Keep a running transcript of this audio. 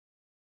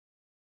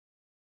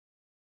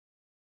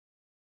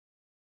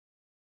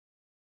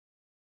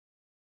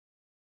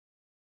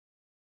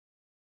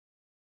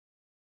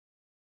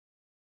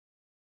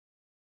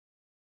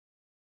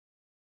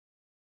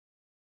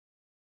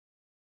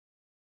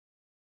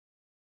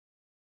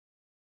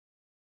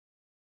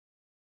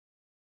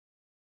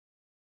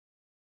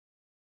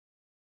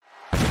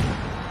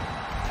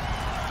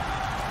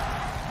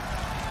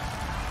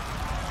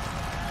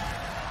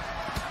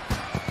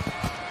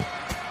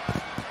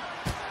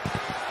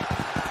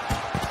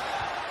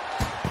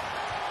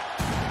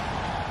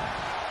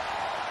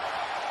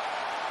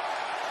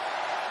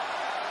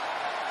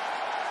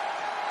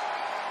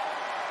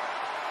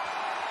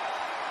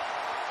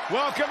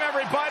Welcome,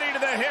 everybody, to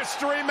the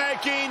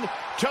history-making,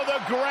 to the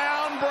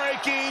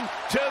groundbreaking,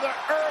 to the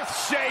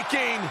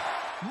earth-shaking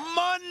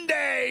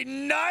Monday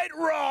Night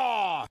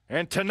Raw.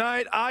 And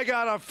tonight, I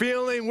got a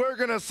feeling we're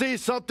going to see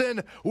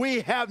something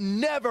we have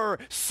never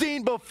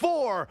seen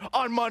before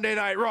on Monday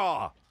Night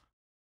Raw.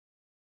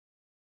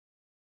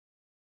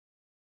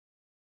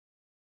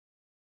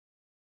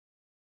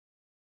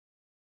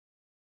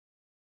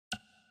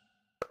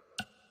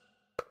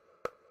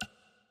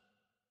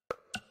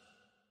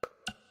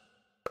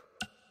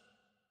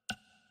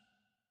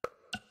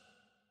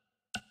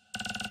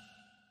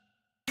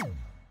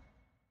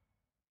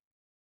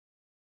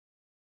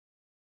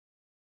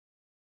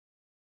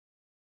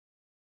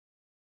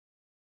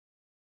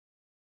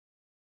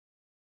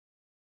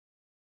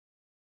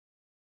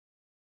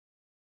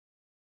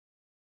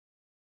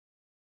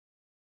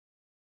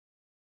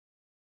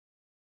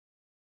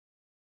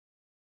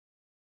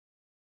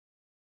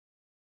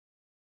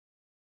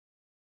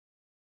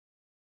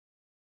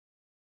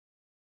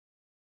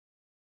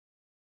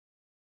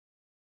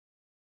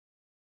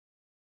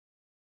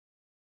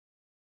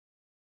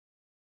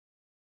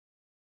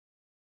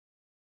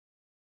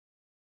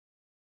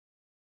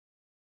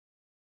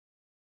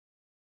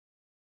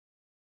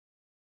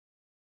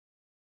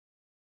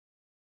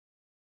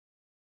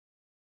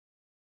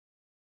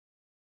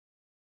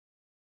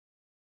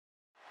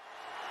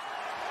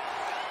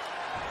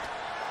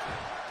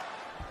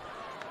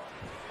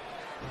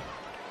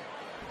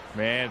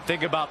 Man,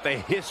 think about the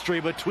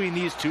history between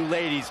these two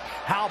ladies.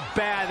 How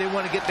bad they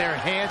want to get their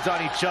hands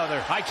on each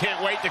other. I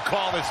can't wait to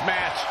call this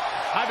match.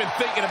 I've been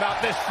thinking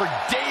about this for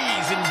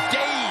days and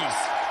days.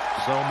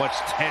 So much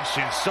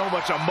tension, so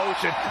much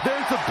emotion.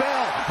 There's the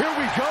bell. Here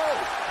we go.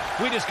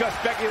 We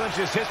discussed Becky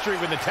Lynch's history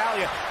with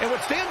Natalya, and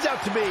what stands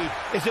out to me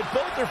is that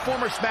both are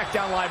former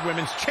SmackDown Live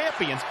Women's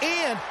champions,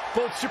 and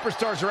both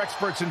superstars are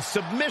experts in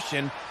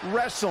submission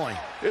wrestling.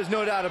 There's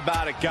no doubt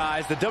about it,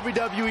 guys. The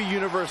WWE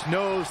Universe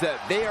knows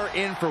that they are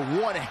in for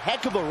one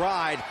heck of a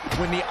ride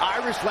when the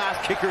Irish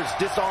Lass Kicker's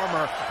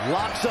disarmor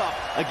locks up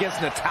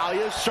against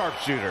Natalya's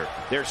sharpshooter.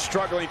 They're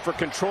struggling for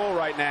control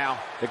right now.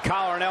 The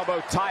collar and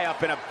elbow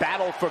tie-up in a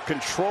battle for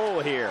control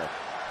here.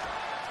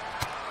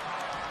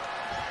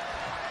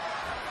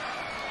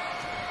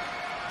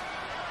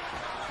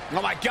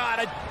 Oh, my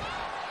God.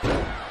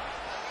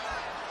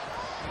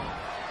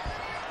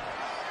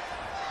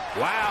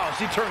 Wow,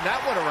 she turned that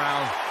one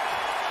around.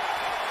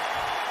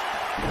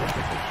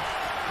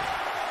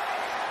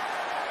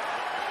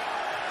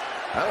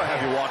 That'll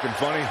have you walking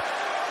funny.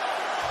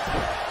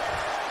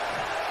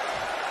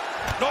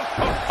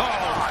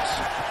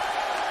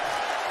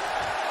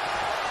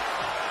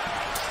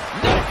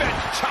 Knife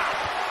edge chop.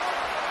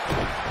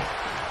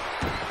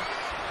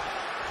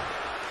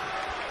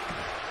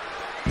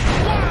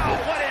 Wow,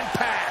 what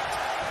impact.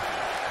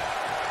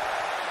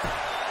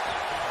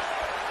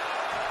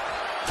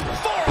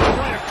 Forearm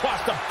right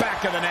across the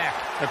back of the neck.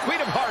 The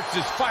Queen of Hearts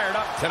is fired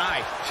up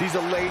tonight. She's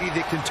a lady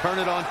that can turn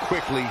it on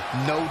quickly,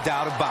 no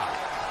doubt about it.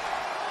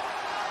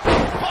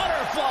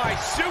 Butterfly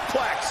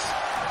suplex.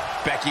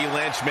 Becky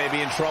Lynch may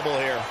be in trouble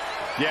here.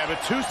 Yeah,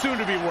 but too soon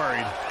to be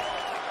worried.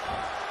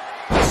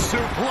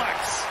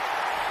 Suplex.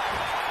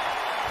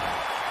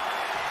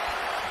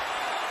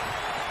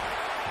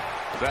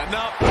 Setting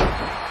up.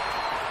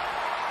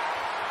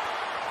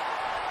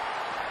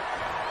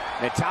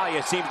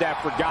 Natalya seems to have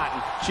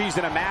forgotten she's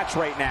in a match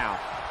right now.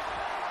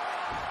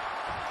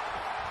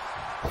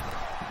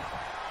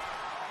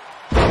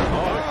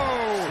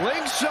 Oh,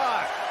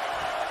 slingshot.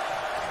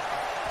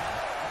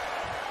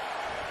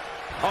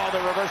 Oh,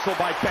 the reversal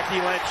by Becky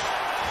Lynch.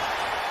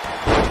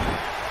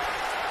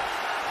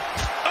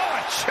 Oh,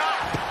 a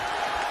chop.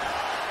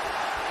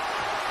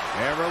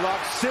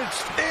 Hammerlock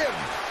cinched in.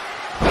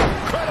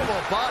 Incredible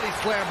body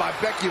slam by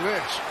Becky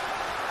Lynch.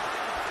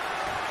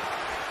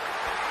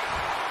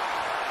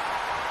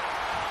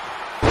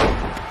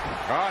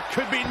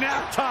 Could be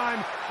nap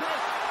time.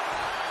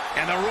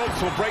 And the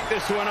ropes will break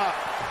this one up.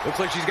 Looks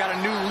like she's got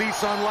a new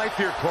lease on life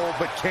here, Cole,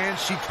 but can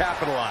she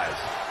capitalize?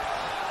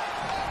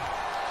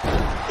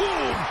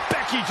 Ooh,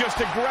 Becky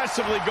just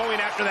aggressively going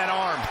after that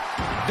arm.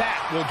 That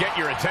will get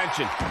your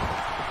attention.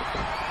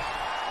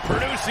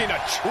 Producing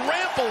a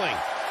trampling.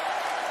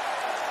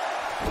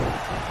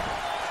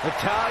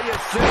 Natalya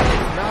says,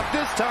 not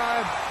this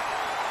time.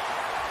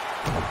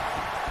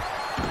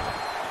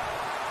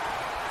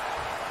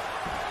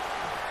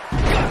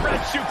 Gut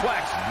wrench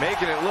suplex.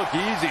 Making it look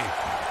easy.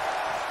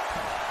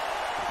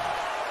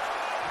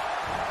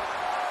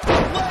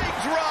 Leg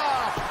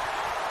drop.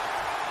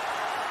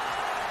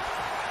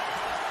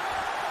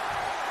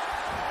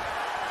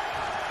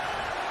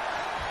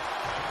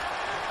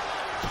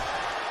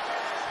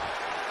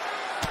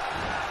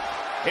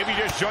 If you're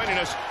just joining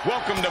us,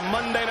 welcome to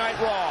Monday Night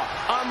Raw.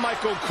 I'm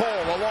Michael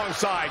Cole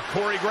alongside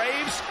Corey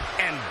Graves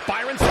and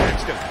Byron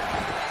Saxton.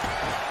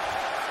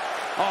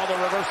 Oh, the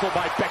reversal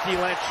by Becky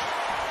Lynch.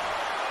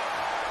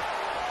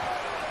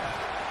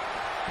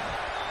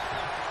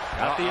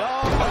 Got the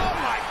oh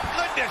my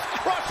goodness,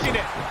 crushing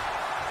it.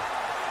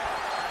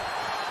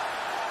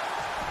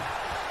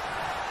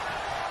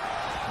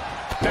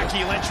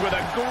 Becky Lynch with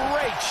a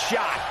great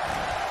shot.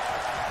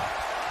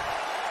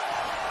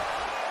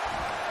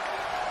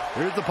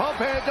 Here's the pump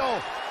handle.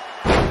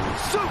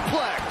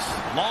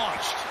 Suplex.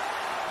 Launched.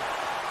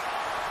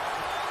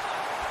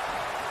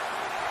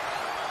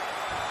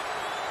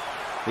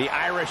 The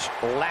Irish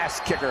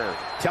last kicker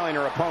telling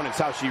her opponents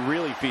how she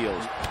really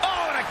feels.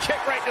 Oh, and a kick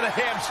right to the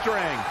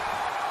hamstring.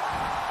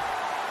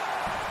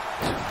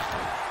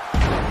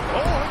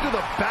 Oh, into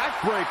the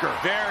backbreaker.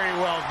 Very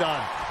well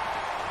done.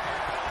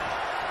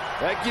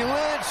 Becky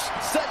Lynch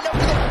setting up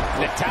for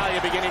the... Natalya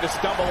beginning to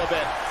stumble a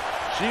bit.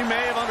 She may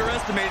have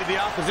underestimated the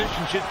opposition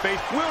she'd face.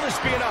 Will this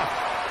be enough?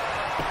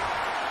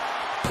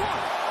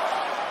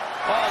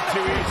 All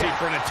too easy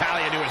for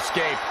Natalya to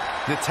escape.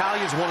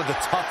 Natalya's one of the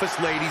toughest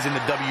ladies in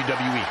the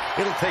WWE.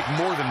 It'll take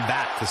more than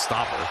that to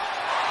stop her.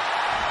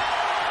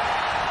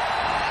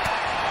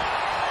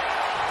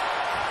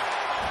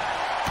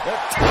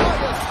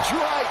 Natalya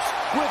strikes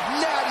with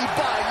natty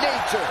by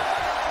nature.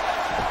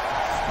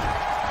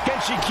 Can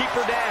she keep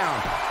her down?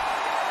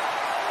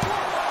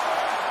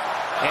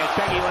 And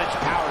Becky Lynch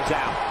powers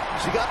out.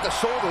 She got the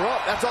shoulder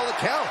up. That's all that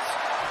counts.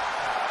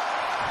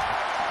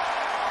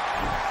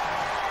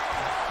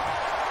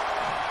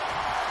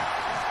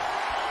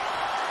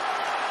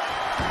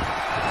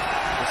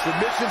 The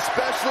submission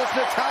specialist,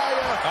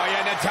 Natalya. Oh,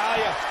 yeah,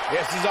 Natalya.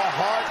 This is a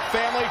Hart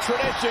family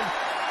tradition.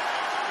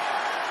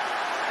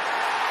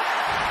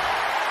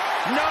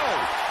 No,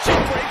 she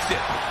breaks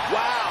it.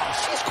 Wow,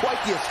 she's quite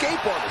the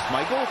escape artist,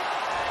 Michael.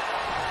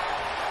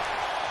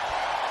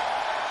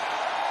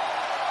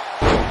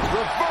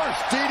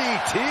 Reverse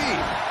DDT.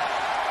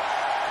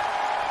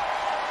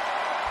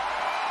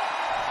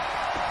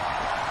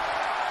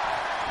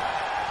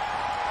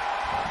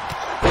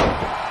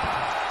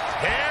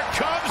 Here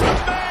comes the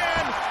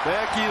man.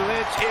 Becky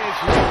Lynch is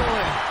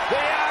ruined.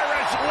 The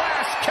Irish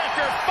last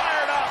kicker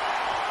fired up.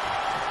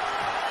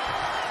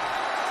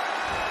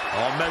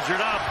 All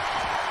measured up.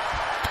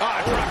 Oh,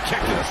 drop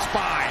kick to the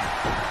spine.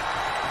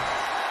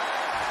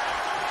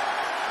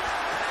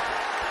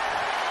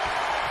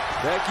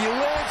 Becky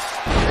Lynch,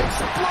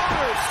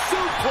 exploder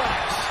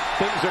suplex.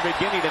 Things are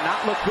beginning to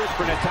not look good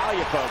for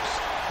Natalya, folks.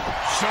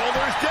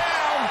 Shoulders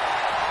down.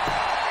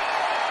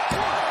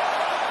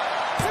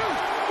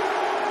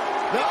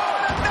 No,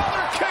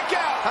 Another kick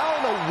out. how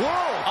in the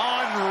world?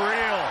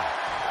 Unreal.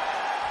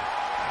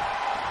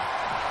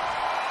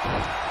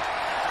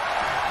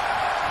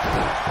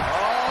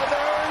 Oh,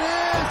 there it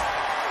is.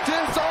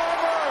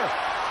 Disarmer.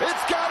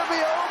 It's got to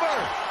be over.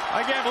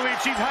 I can't believe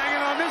she's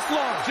hanging on this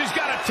long. She's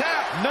got a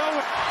tap. No.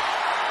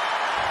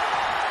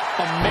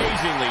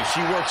 Amazingly,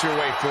 she works her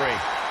way free.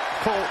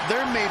 Cole,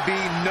 there may be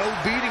no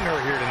beating her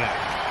here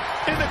tonight.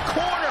 In the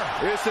corner.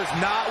 This is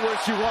not where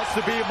she wants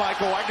to be,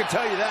 Michael. I can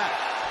tell you that.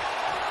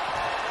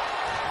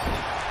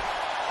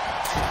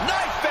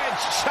 Knife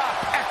edge chop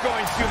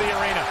echoing through the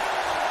arena.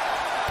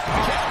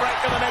 Kick right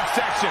to the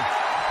midsection.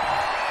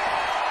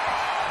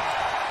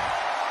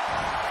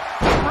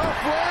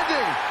 Rough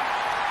landing.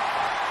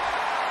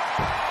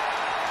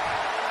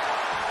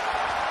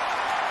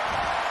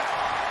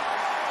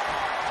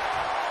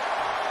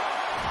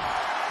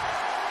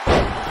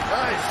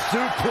 Nice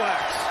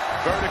suplex.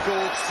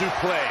 Vertical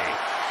suplex.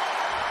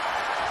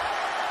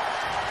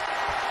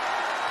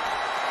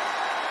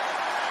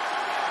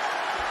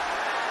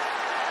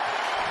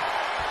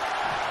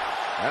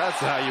 That's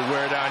how you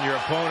wear down your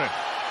opponent.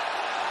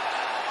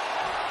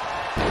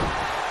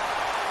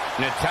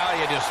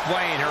 Natalya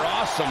displaying her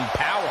awesome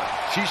power.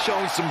 She's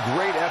showing some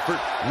great effort.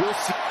 We'll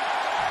see.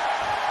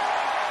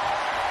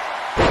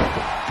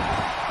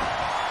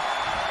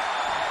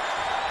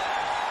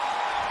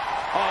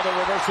 Oh, the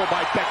reversal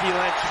by Becky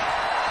Lynch.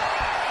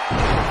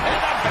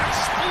 And a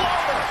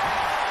exploder.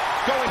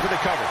 Going for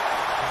the cover.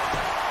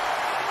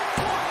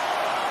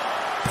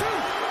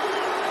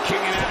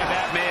 Kicking out of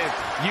that may have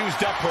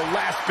used up her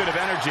last bit of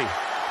energy.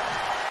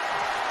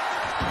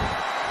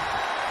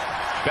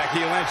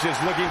 Becky Lynch is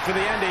looking for the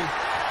ending.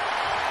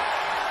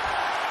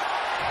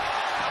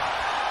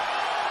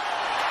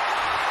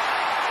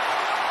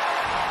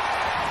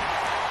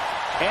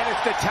 And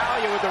it's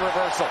Natalya with the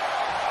reversal.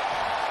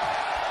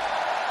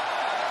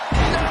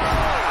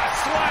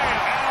 Slam,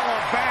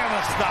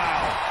 Alabama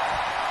style.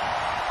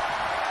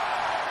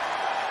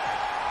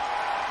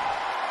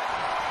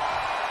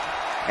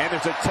 And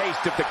there's a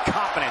taste of the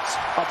confidence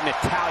of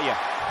Natalya.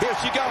 Here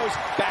she goes,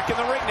 back in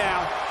the ring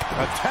now.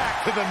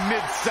 Attack to the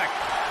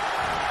midsection.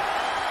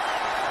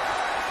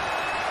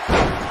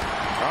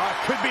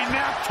 Could be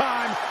nap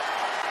time.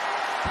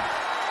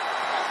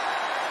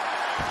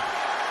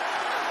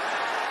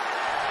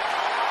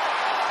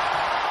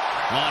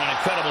 On an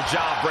incredible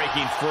job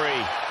breaking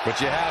free. But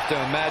you have to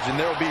imagine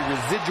there will be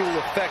residual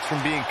effects from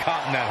being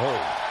caught in that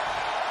hold.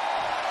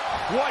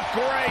 What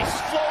grace.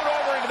 Float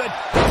over into the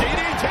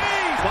DDT.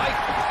 Mike.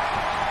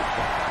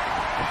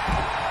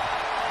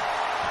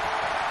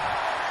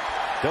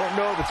 Don't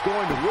know if it's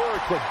going to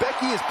work, but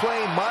Becky is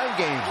playing mind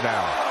games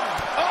now.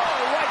 Oh,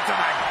 right to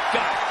the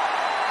gut.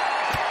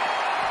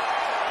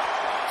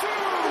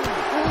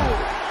 Ooh,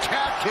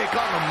 calf kick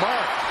on the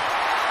mark.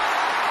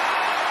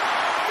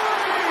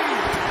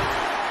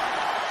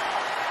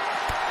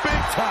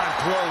 Big-time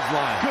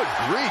clothesline. Good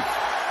grief.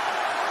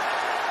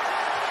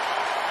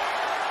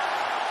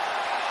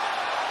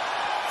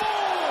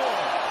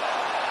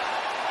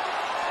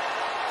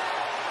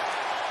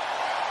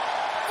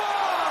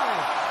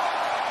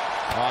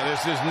 Oh,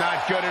 this is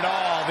not good at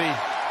all. The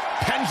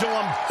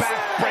pendulum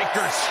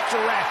backbreaker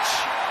stretch.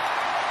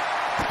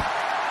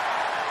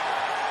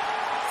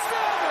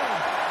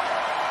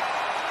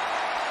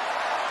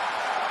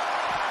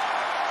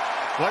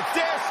 What's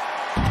this?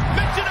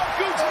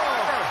 Michinoku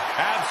driver.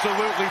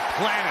 Absolutely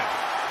planted.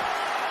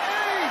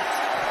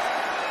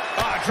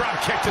 Oh,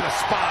 drop kick to the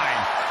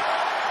spine.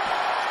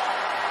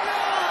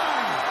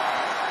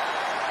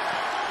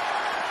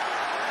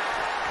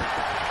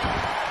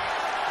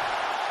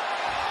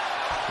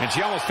 And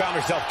she almost found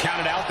herself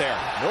counted out there.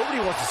 Nobody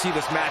wants to see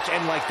this match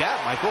end like that,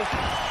 Michael.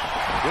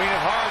 Queen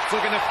of Hearts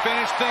looking to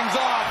finish things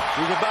off.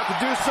 She's about to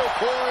do so,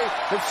 Corey,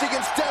 if she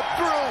can step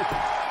through.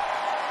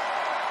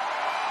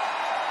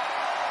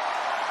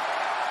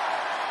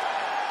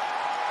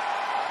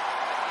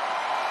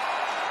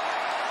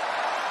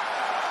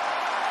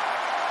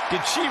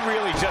 Did she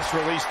really just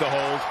release the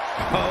hold?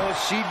 Oh,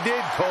 she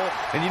did, Cole.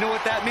 And you know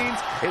what that means?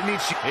 It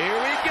means she... Here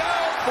we go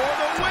for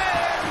the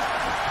win!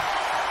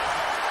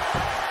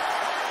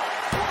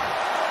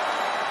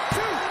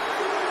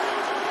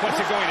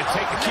 What's it going to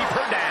take to keep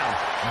her down?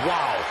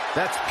 Wow,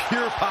 that's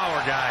pure power,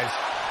 guys.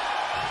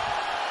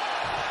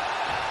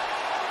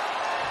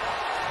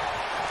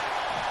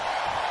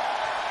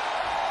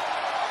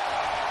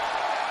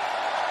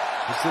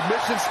 The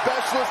submission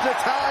specialist,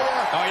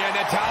 Natalya. Oh, yeah,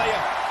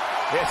 Natalya.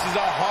 This is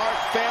a Hart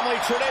family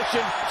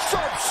tradition.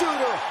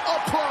 Sharpshooter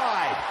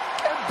applied.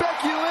 And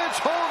Becky Lynch,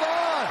 hold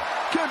on.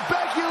 Can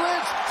Becky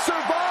Lynch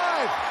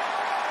survive?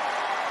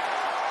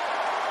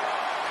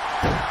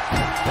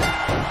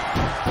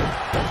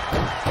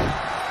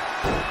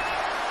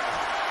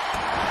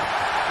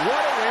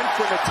 What a win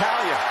for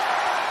Natalya.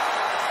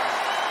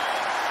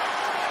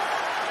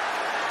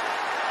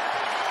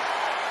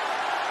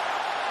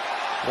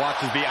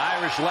 Watch as the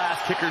Irish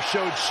last kicker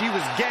showed she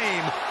was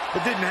game,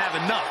 but didn't have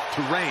enough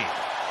to reign.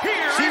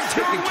 She's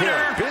taking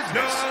care of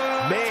business.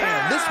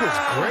 Man, this was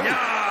great.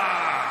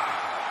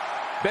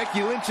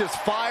 Becky Lynch's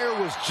fire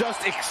was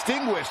just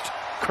extinguished,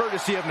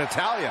 courtesy of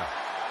Natalya.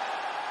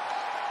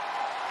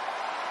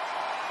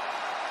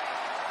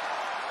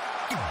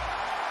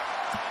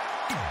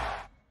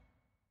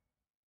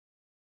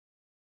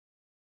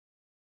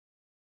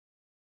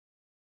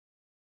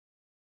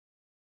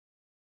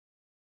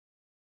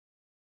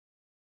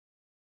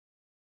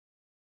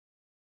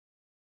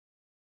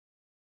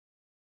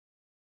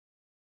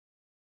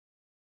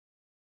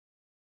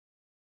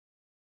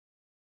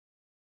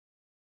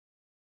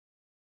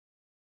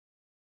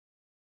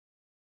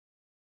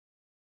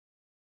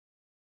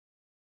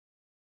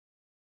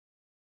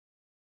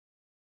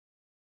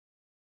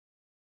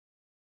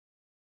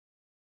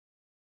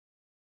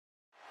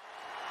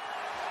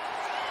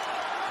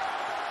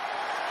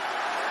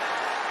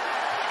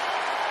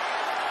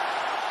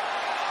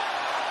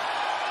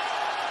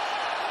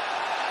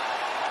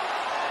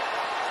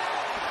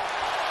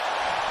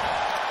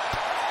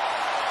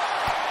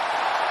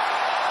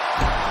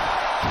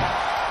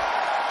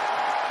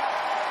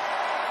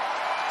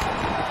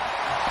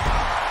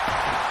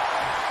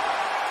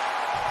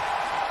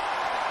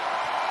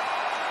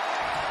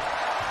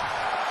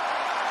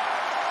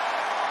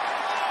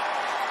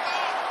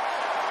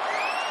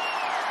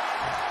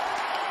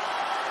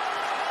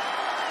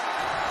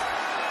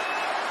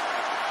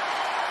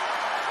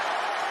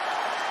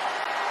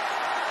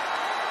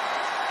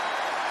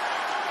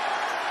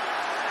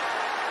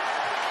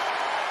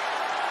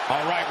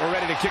 All right, we're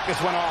ready to kick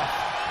this one off.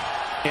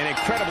 An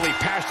incredibly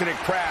passionate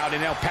crowd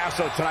in El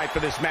Paso tonight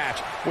for this match,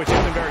 which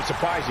isn't very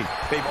surprising.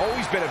 They've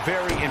always been a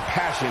very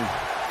impassioned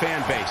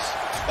fan base.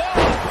 Oh,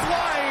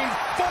 flying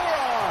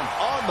forearm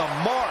on the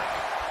mark.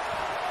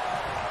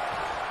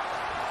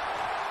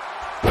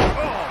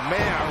 Oh,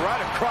 man,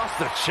 right across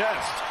the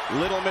chest.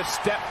 Little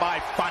misstep by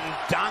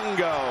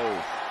Fandango.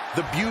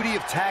 The beauty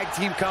of tag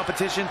team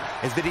competition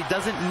is that he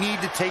doesn't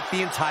need to take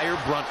the entire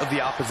brunt of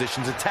the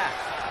opposition's attack,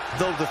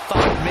 though the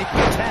thought of making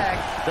a tag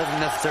doesn't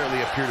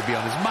necessarily appear to be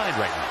on his mind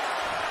right now.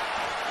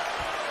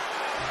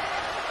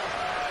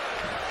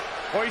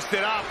 Hoist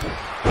it up.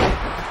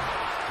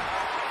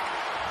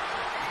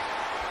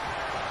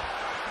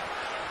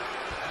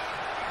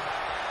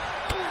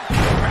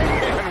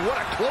 And what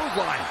a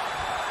clothesline.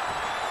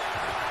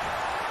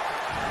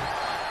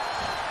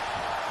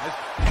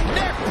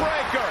 Neck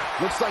breaker.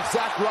 Looks like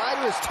Zack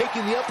Ryder is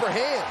taking the upper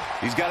hand.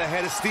 He's got a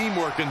head of steam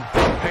working.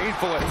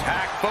 Painful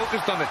attack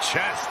focused on the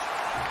chest.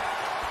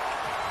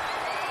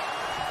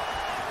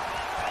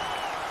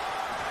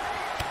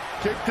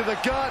 Kick to the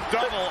gut.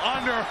 Double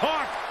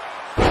underhook.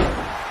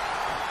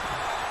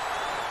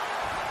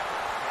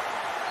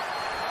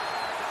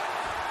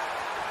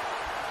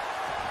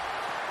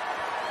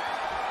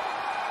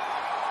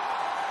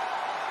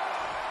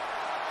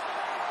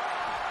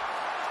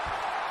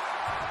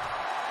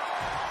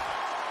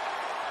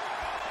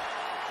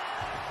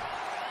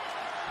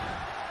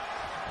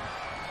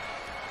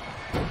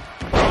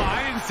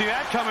 Didn't see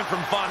that coming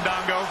from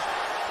Fandango.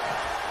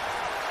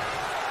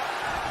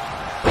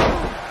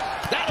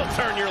 That'll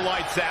turn your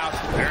lights out.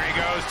 There he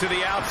goes to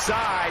the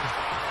outside.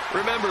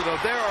 Remember, though,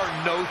 there are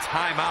no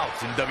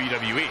timeouts in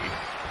WWE.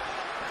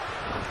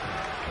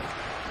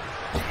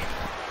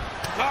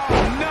 Oh,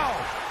 no!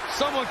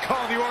 Someone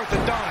call the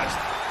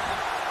orthodontist.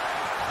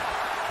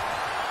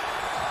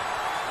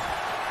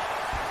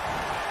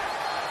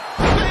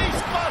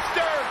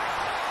 Facebuster!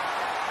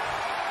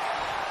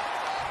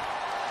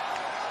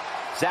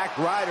 Zack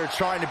Ryder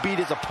trying to beat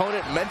his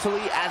opponent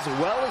mentally as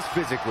well as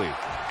physically.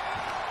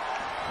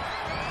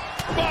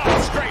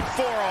 Oh, straight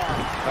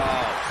forearm.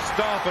 Oh,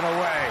 stomping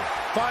away.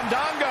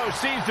 Fandango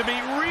seems to be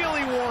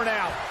really worn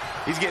out.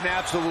 He's getting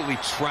absolutely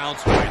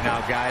trounced right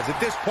now, guys. At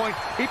this point,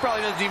 he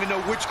probably doesn't even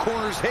know which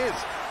corner's his.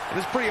 And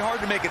it's pretty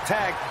hard to make a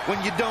tag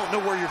when you don't know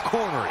where your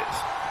corner is.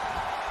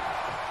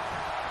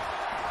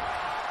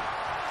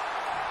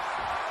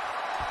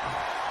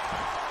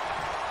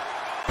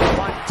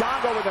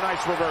 Fandango with a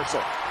nice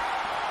reversal.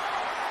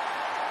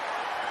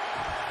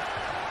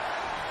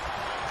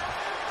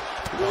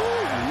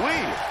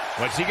 Ooh-wee.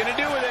 What's he going to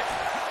do with it?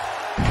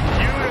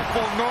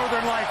 Beautiful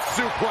Northern Lights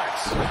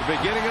suplex. The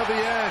beginning of the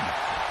end.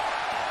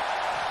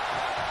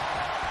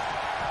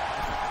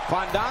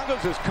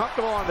 Fandango's as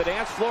comfortable on the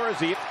dance floor as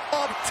he...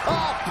 Up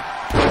top.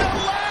 The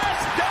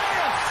last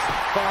dance.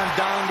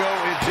 Fandango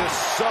is just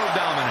so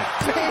dominant.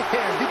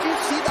 Man, did you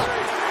see that?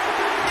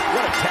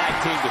 What a tag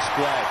team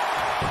display.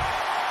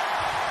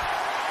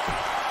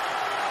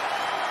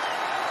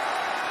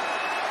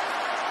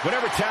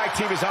 Whenever tag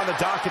team is on the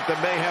docket, the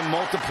mayhem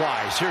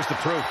multiplies. Here's the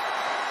proof.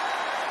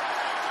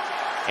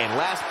 And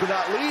last but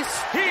not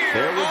least, here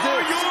there was are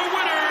this. your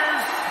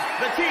winners,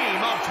 the team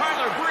of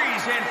Tyler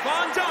Breeze and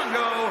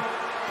Fandango,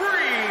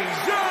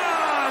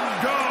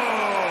 Breezango.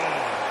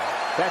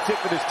 That's it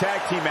for this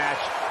tag team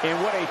match,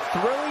 and what a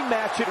thrilling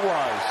match it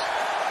was.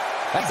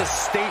 That's a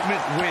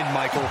statement win,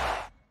 Michael.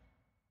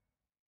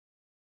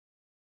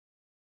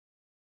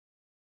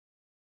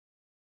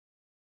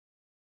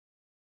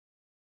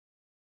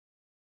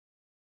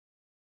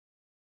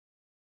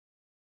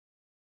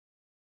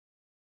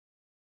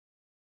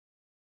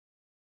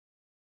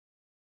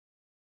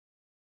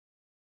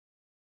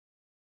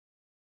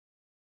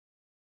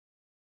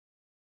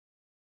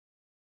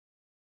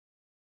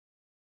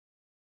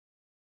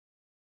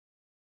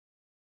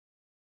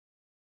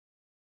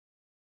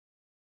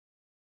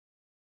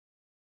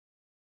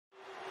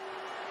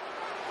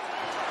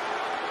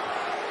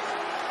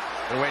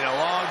 We're waiting a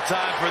long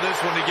time for this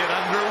one to get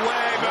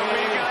underway, but we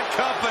got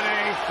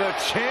company. The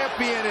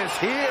champion is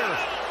here.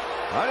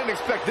 I didn't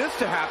expect this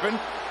to happen.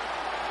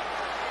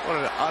 What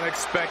an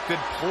unexpected,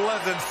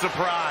 pleasant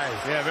surprise.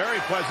 Yeah, very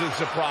pleasant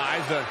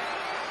surprise.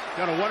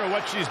 Gonna wonder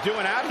what she's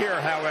doing out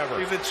here, however.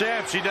 She's the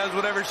champ. She does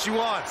whatever she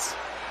wants.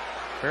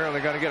 Apparently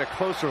got to get a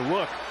closer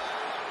look.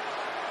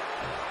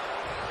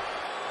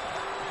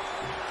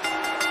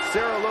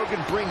 Sarah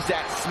Logan brings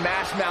that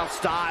smash mouth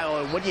style,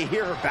 and when you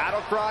hear her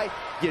battle cry,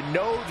 you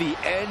know the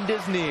end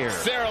is near.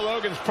 Sarah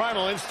Logan's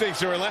primal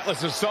instincts and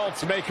relentless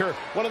assaults make her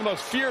one of the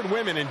most feared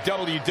women in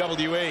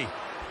WWE.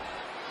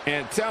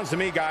 And it sounds to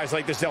me, guys,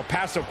 like this El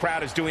Paso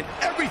crowd is doing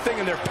everything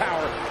in their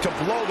power to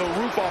blow the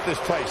roof off this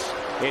place.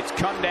 It's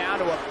come down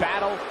to a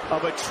battle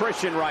of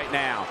attrition right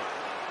now.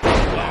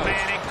 Oh,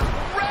 man,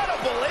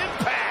 incredible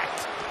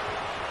impact!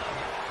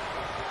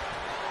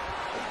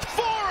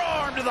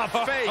 Forearm to the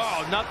face!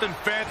 Oh, nothing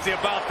fancy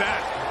about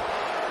that.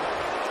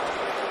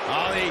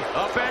 Ollie,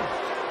 up and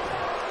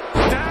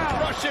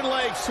down. Russian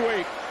leg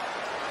sweep.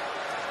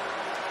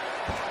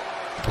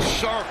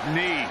 Sharp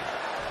knee.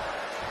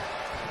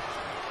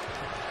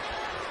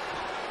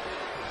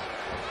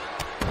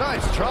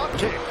 Nice drop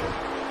kick.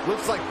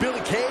 Looks like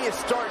Billie Kay is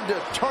starting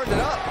to turn it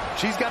up.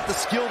 She's got the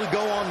skill to go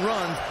on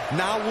runs.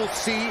 Now we'll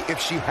see if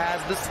she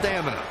has the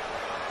stamina.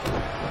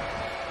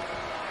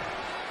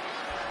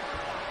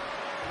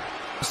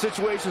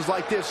 Situations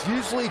like this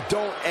usually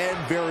don't end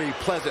very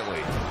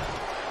pleasantly.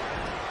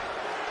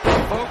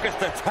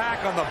 Focused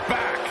attack on the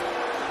back.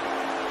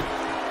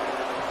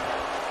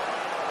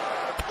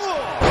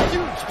 Oh,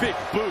 huge big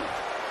boot.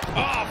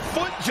 Oh,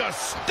 foot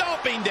just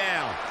stomping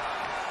down.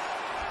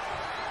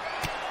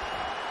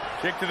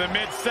 Kick to the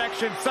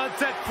midsection,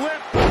 sunset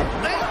flip.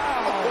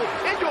 Oh,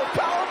 into a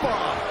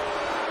powerbomb.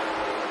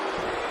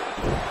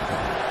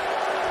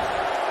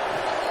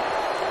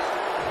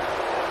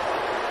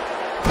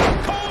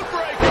 Code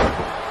breaker.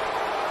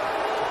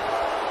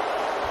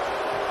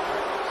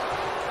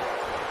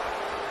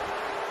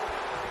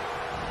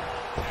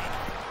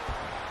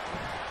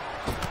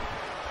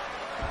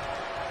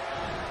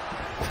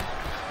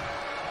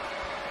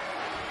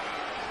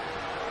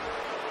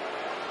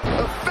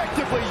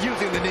 Effectively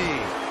using the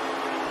knee.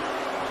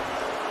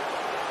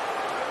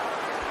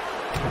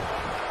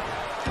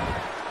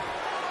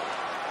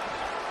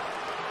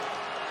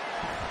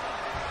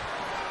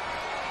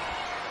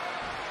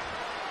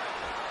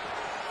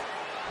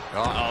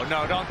 Uh-oh,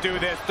 no, don't do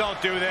this,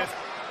 don't do this.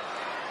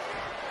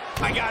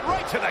 I got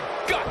right to the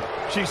gut.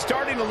 She's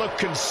starting to look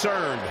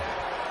concerned.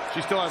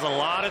 She still has a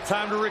lot of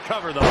time to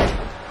recover, though.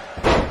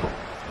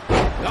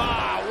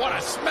 Ah, what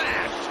a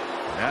smash!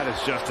 That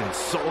is just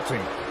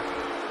insulting.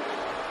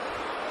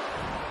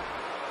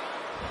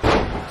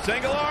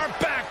 Single arm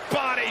back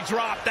body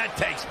drop. That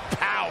takes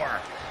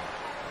power.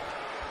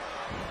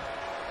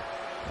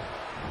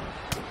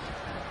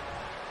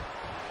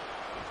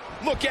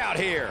 Look out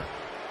here.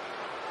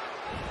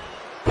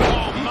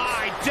 Oh, my.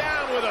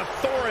 Down with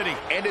authority.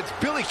 And it's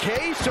Billie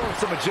Kay showing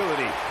some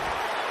agility.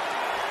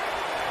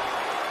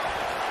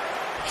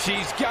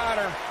 She's got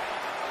her.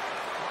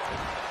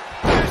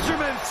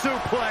 Fisherman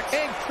suplex.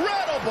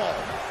 Incredible.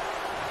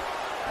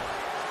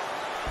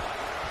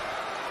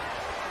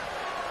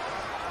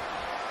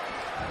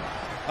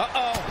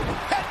 Uh-oh.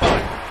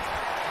 Headbutt.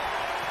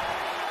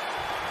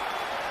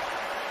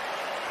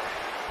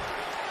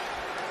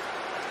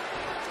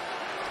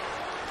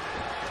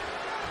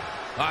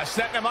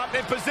 Setting him up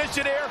in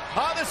position here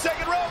on the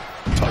second rope.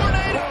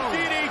 Tornado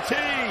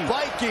DDT.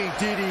 Viking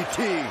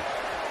DDT.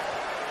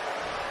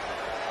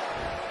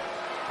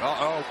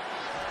 Uh-oh.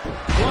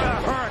 What a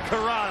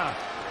hurricanrana.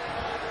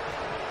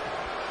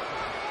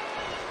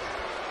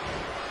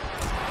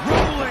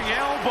 Rolling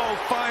elbow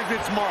finds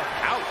its mark.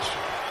 Ouch.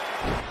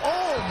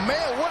 Oh,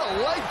 man, what a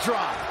leg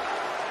drop.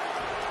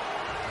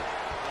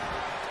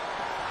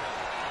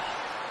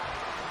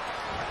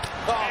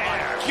 Oh, my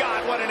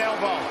God, what an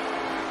elbow.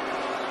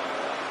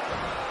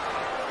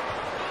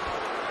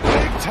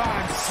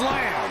 Time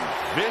slam.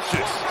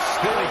 Vicious.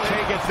 Billie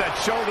Kay gets that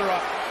shoulder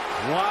up.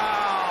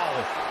 Wow.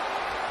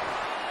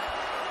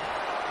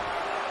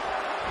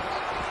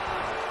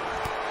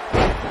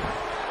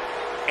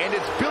 And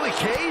it's Billie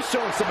Kay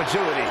showing some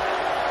agility.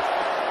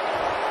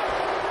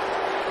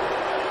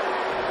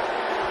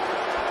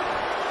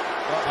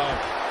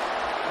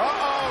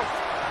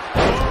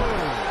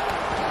 Boom.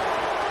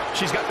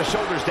 She's got the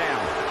shoulders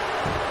down.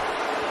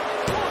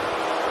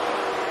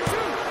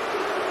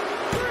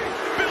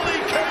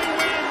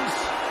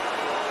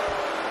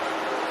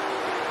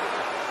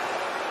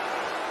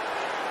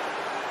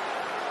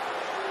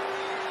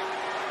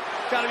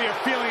 Gotta be a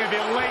feeling of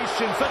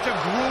elation, such a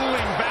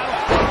grueling battle.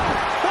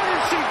 What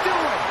is she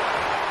doing?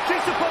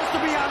 She's supposed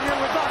to be out here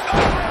with us.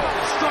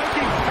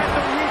 Striking at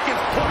the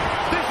weakest point.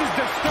 This is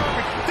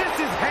disturbing. This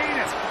is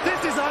heinous.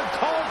 This is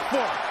uncalled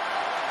for.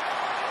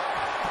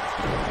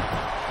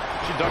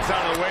 She ducks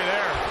out of the way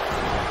there.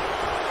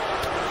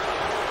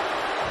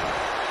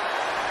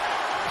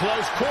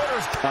 Close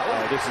quarters.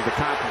 Uh-oh, this is the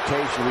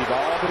confrontation we've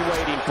all been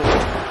waiting for.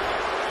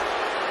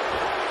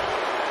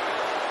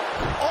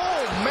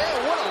 Oh, man,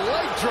 what a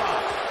leg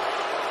drop.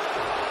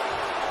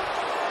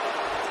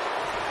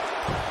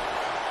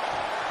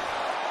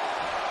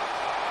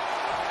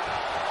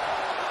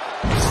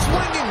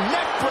 Swinging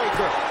neck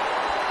breaker.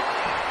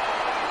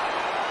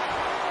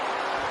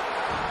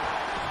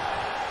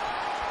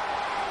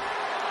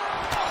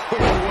 Oh,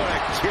 what a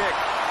kick.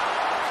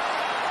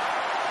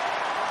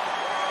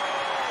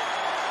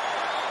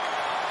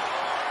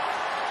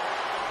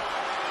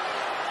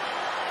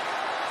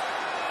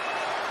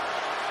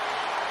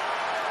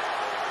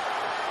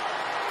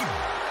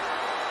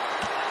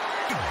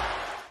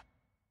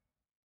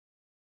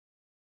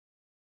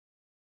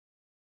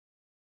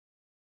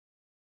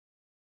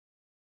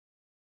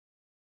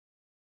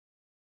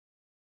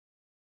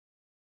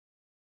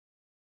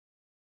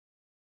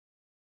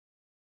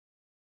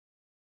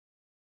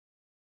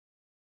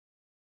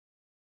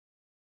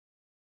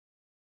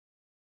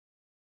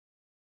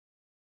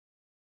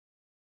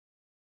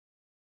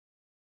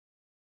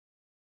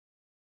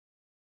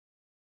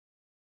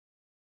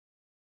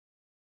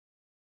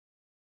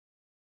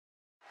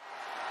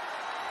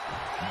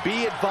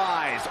 Be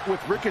advised,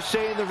 with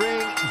Ricochet in the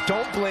ring,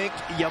 don't blink,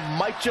 you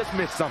might just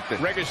miss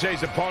something.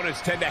 Ricochet's opponents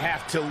tend to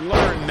have to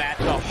learn that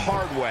the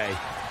hard way.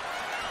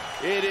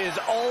 It is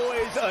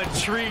always a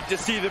treat to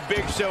see the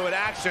Big Show in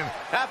action.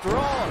 After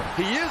all,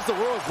 he is the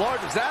world's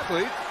largest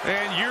athlete.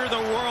 And you're the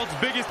world's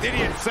biggest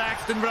idiot,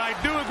 Saxton, but I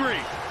do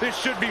agree. This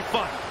should be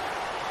fun.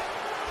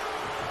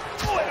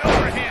 Oh, an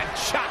overhand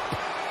chop.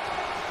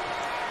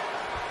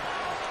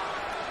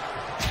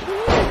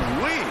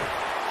 Ooh-wee.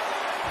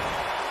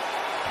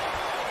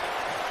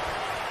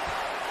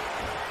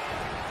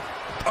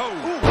 Oh,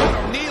 what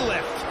a knee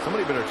lift.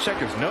 Somebody better check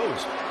his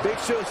nose. Big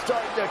Show's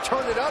starting to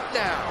turn it up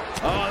now.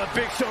 Oh, the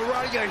Big Show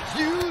riding a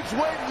huge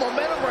wave of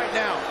momentum right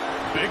now.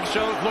 Big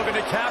Show's looking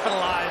to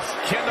capitalize.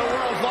 Can the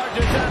world's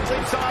largest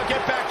athlete somehow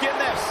get back in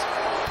this?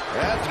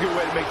 That's a good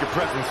way to make your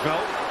presence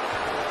felt.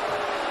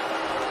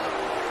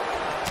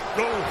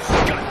 Oh,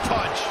 gut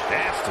punch.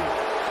 Nasty.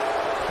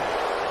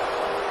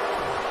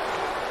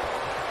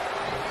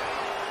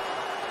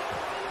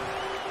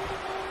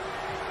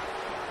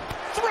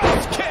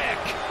 Thrust kick.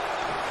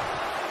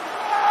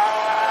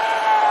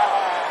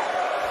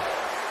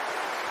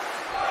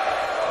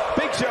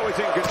 Big Show is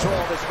in control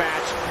of this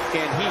match,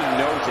 and he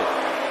knows it.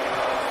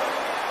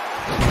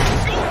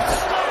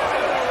 Oh,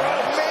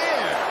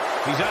 man.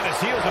 He's on his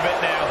heels a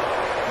bit now.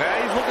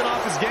 Yeah, he's looking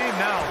off his game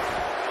now.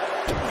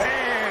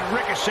 And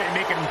Ricochet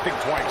making him think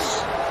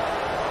twice.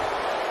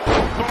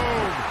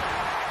 Boom.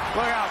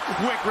 Look how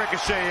quick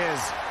Ricochet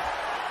is.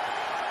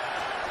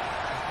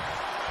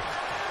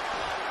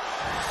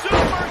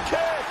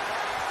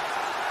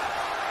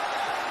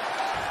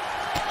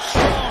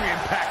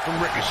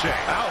 from Ricochet.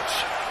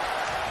 Ouch.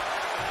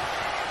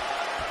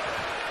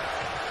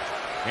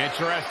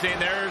 Interesting.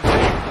 There's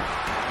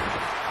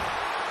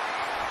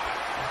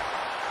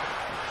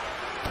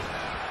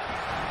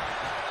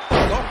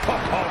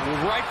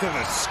right to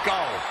the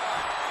skull.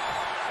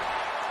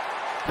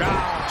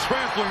 Ah,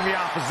 trampling the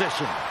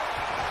opposition.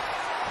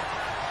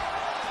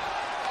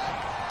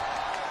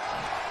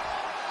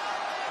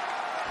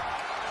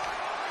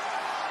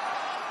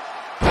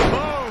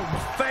 Boom,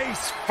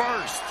 face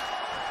first.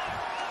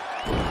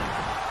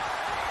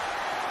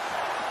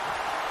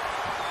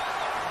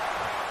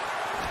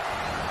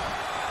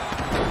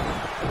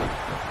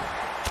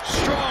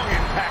 Strong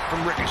impact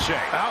from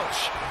Ricochet.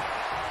 Ouch.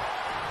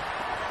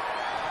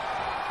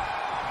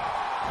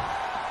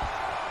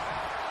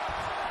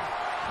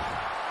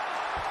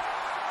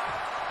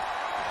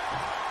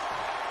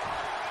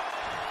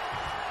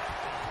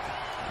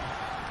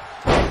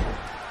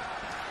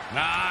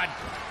 not.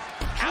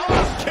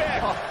 Ouch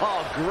kick.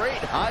 Oh,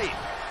 great height.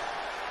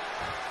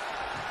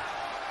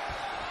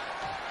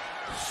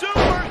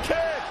 Super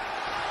kick.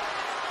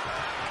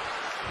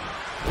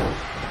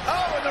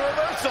 Oh, and the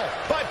reversal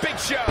by Big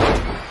Show.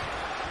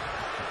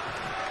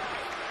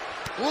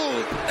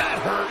 Ooh, that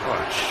hurt. Oh,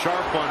 a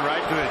sharp one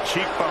right to the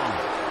cheekbone.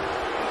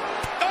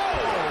 Oh,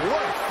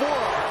 what a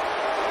forearm.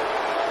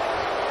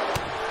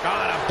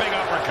 God, a big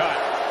uppercut.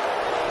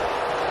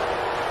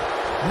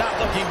 Not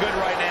looking good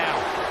right now.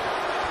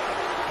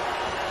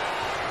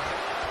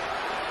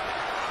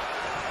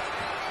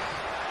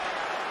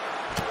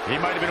 He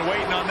might have been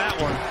waiting on that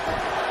one.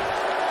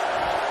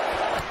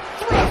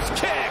 Thrust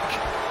kick.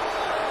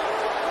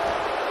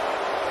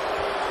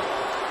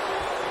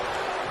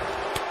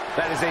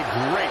 That is a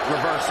great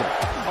reversal.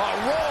 A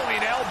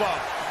rolling elbow.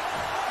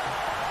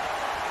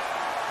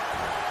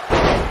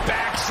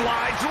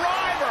 Backslide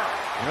driver.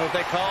 You know what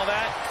they call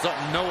that?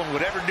 Something no one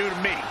would ever do to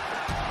me.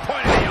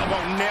 Point of the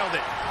elbow, nailed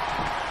it.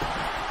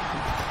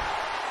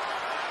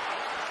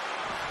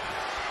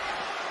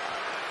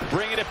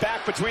 Bringing it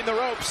back between the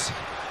ropes.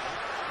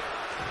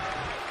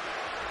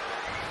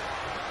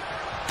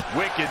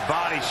 Wicked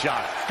body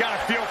shot. Got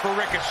a feel for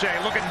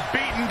Ricochet. Looking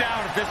beaten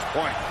down at this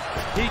point.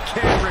 He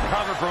can't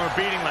recover from a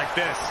beating like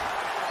this.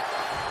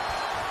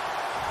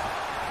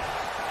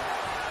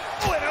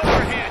 Oh, an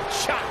overhand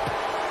chop.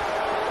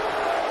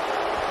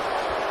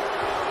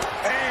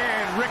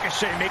 And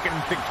Ricochet making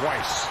him think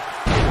twice.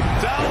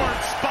 Downward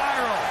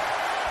spiral.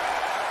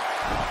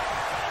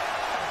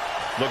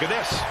 Look at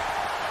this.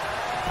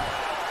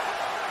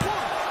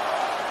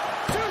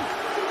 1,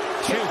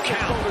 2. 2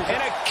 count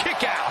and a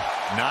kick out.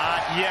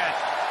 Not yet.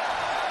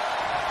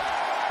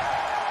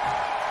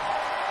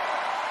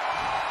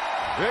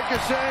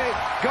 Ricochet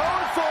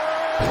going for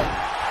it.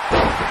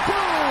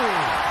 Boom!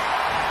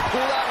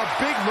 Pulled out a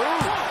big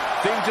move.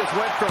 Things just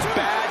went from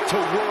bad to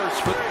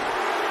worse for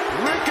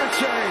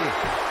Ricochet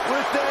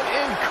with that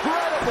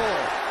incredible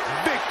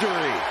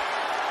victory.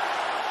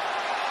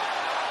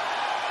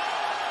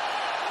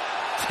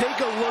 Take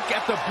a look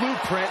at the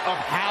blueprint of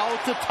how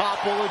to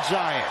topple a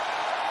giant.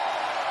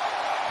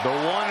 The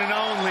one and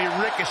only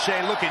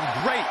Ricochet looking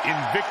great in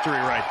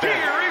victory right there.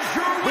 Here is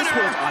your winner. This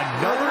was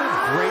another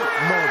great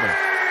moment.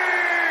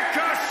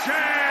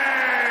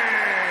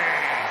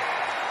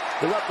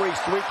 The referee's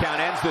 3 count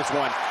ends this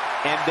one.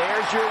 And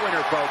there's your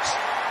winner, folks.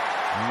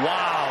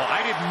 Wow, I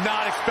did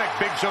not expect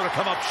Big Show to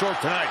come up short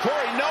tonight.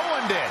 Corey, no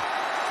one did.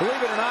 Believe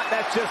it or not,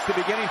 that's just the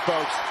beginning,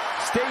 folks.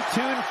 Stay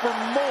tuned for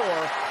more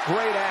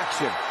great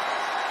action.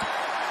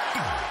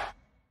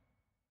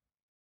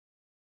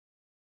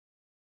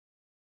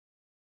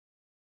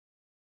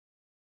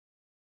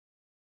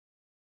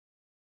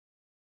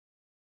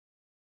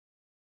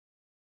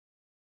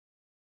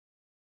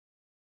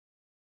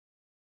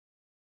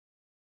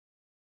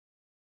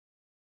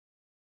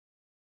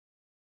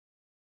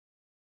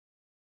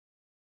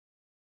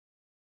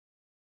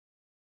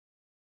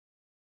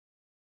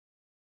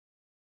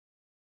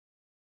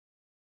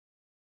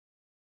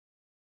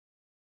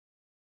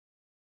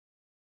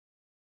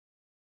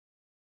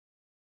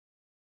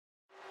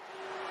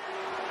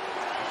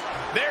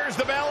 There's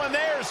the bell, and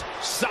there's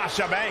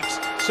Sasha Banks.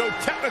 So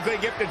technically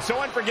gifted,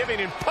 so unforgiving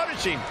and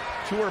punishing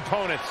to her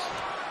opponents.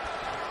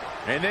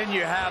 And then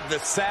you have the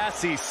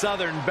sassy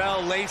Southern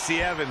Belle,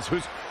 Lacey Evans,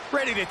 who's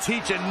ready to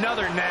teach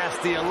another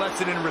nasty a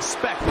lesson in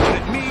respect,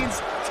 what it means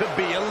to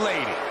be a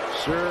lady.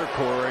 Sure,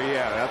 Corey,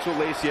 yeah, that's what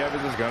Lacey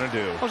Evans is going to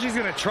do. Well, she's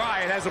going to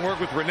try. It hasn't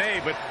worked with Renee,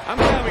 but I'm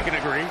glad we can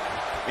agree.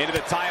 Into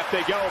the tie-up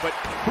they go, but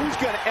who's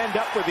going to end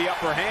up with the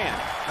upper hand?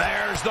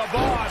 There's the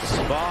boss.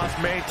 Boss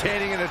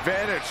maintaining an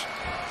advantage.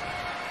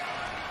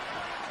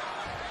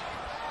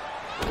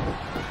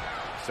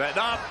 Set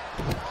up.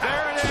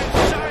 There it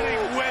is,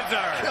 Shining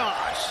Wizard.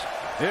 Gosh.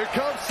 Here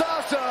comes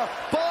Sasha.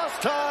 Boss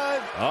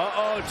time.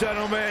 Uh-oh,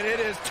 gentlemen. It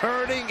is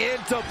turning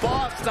into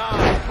boss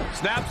time.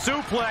 Snap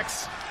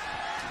suplex.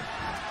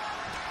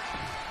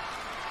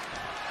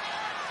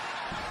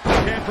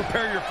 Can't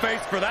prepare your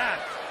face for that.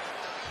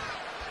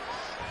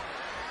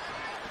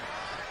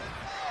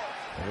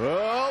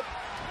 Oh.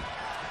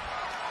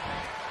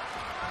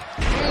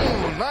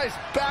 Nice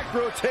back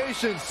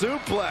rotation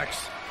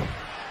suplex.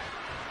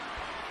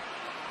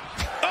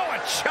 Oh, a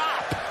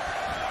chop.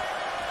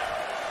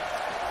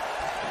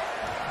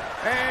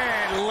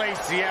 And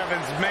Lacey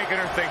Evans making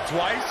her think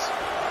twice.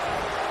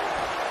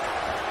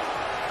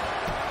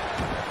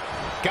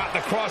 Got the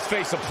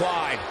crossface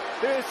applied.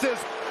 This is...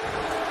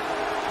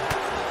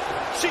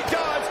 She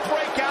does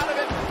break out of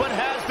it, but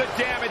has the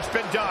damage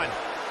been done?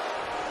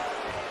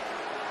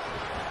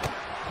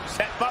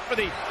 Set up for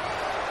the...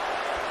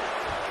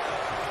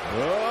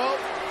 Oh.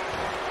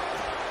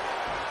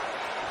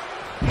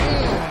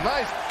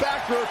 Nice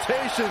back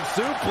rotation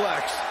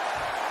suplex.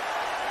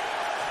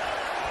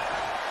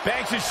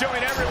 Banks is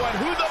showing everyone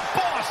who the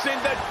boss in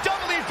the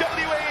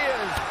WWE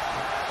is.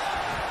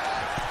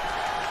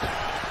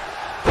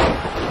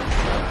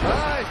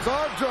 Nice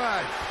arm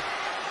drag.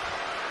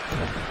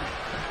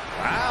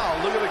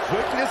 Wow, look at the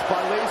quickness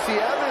by Lacey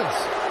Evans.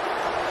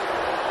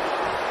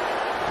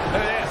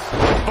 Look at this.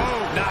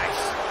 Boom,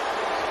 nice.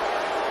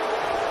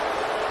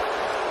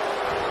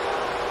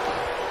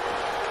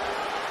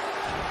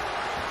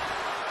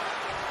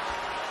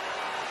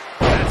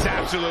 That's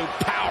absolute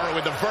power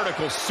with the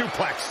vertical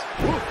suplex.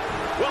 Ooh,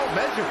 well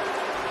measured.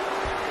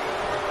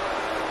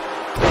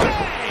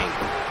 Bang!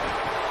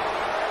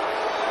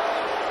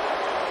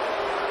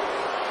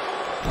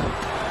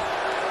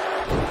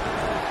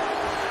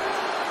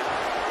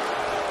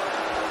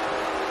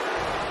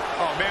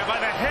 Oh, man, by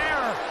the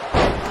hair.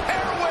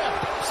 Hair whip!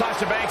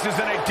 Sasha Banks is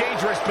in a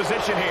dangerous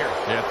position here.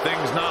 Yeah,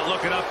 things not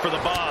looking up for the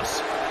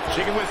boss.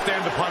 She can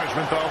withstand the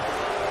punishment, though.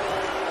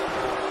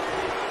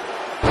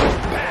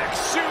 Back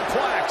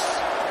suplex!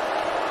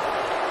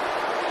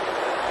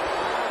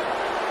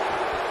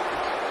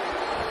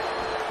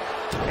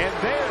 And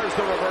there's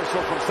the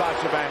reversal from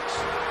Sasha Banks.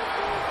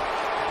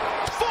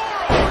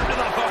 Forearm to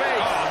the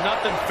face! Oh,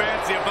 nothing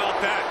fancy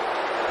about that.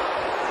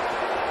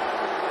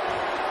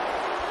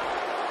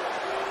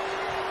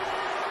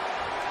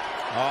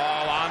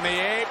 Oh, on the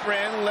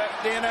apron,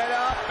 lifting it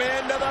up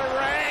into the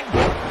ring.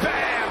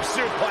 Bam!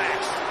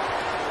 Suplex!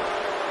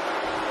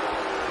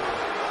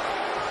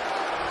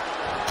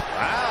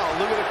 Wow,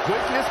 look at the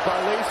quickness by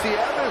Lacey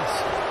Evans.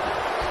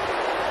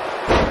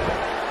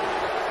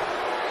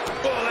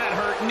 Oh, that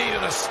hurt. Knee to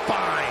the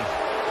spine.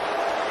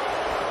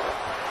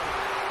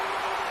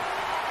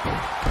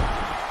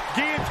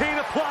 Guillotine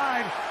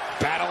applied.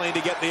 Battling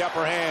to get the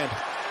upper hand.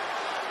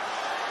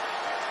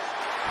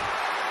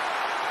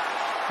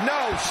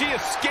 No, she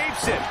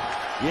escapes it.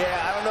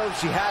 Yeah, I don't know if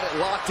she had it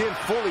locked in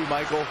fully,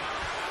 Michael.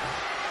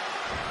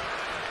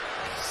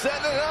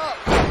 Setting it up.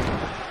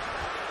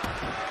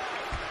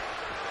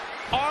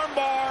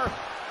 Armbar.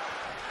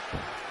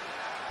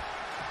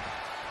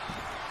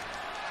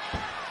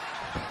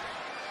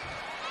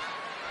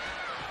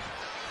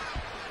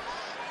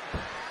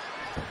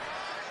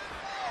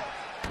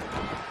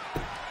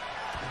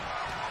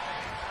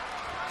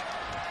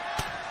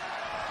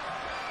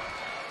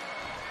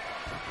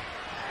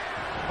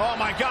 Oh,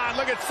 my God,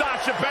 look at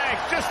Sasha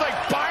Banks, just like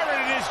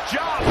Byron in his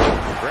job.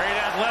 Great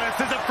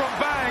athleticism from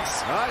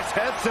Banks. Nice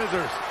head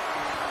scissors.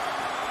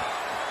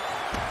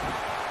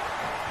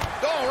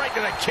 Oh, right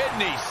to the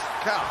kidneys.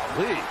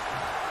 Golly.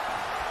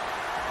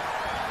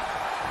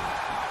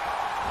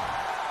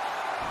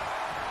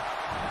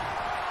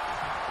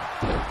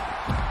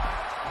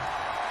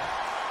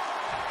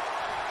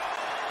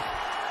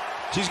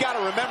 She's got to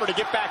remember to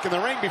get back in the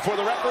ring before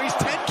the referee's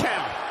 10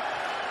 count.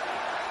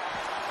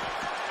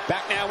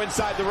 Back now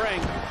inside the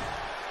ring.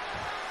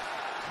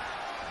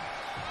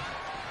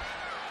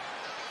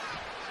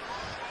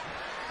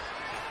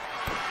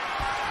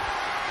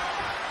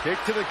 Kick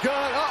to the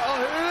gut. Uh-oh,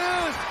 here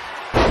it is.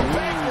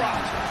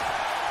 Bankrupt.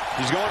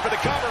 He's going for the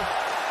cover.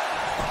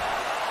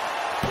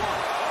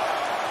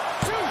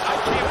 I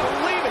can't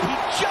believe it. He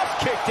just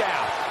kicked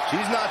out.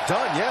 She's not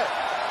done yet.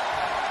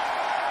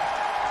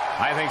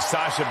 I think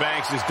Sasha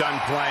Banks is done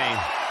playing.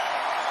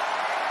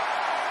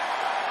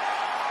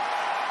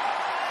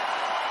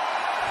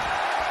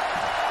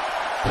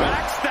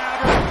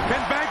 Backstabber.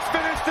 Can Banks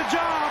finish the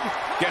job?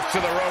 Gets to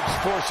the ropes,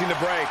 forcing the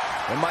break.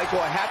 And, Michael,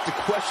 I have to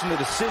question the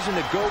decision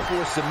to go for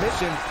a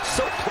submission.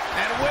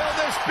 And will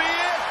this be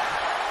it?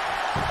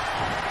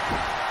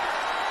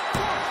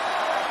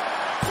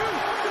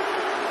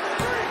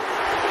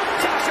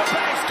 Sasha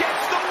Banks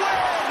gets the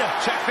win!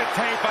 Check the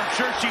tape. I'm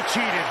sure she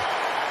cheated.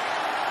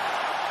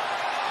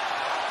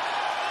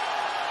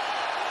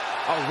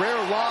 A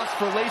rare loss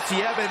for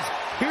Lacey Evans.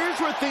 Here's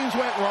where things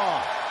went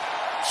wrong.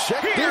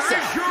 Check this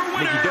out. If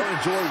you don't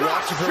enjoy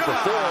watching her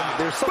perform,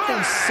 there's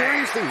something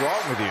seriously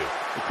wrong with you.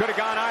 It could have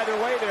gone either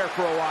way there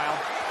for a while.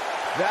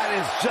 That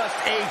is just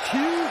a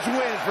huge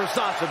win for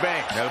Sasha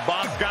Banks. Now the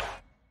boss got...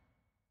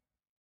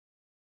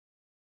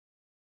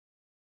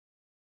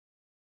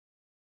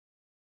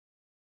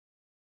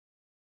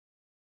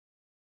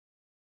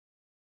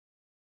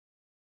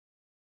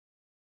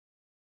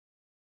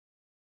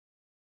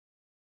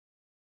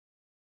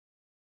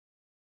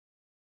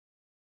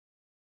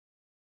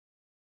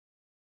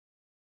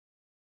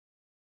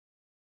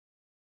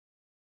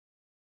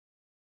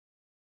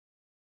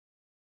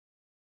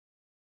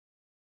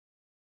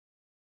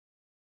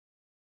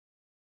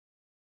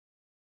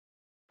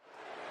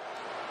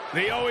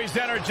 The always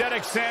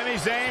energetic Sami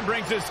Zayn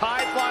brings his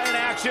high-flying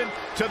action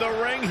to the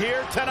ring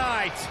here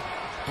tonight.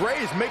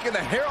 Bray's making the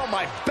hair on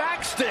my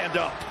back stand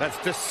up. That's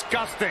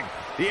disgusting.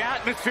 The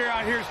atmosphere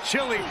out here is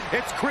chilly.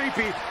 It's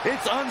creepy.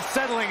 It's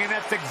unsettling, and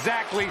that's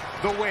exactly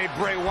the way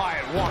Bray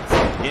Wyatt wants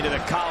it. Into the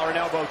collar and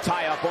elbow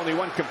tie-up. Only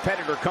one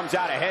competitor comes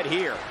out ahead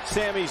here.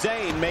 Sami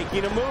Zayn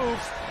making a move.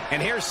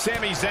 And here's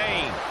Sami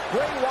Zayn.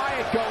 Bray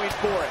Wyatt going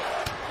for it.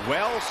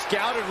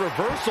 Well-scouted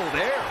reversal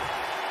there.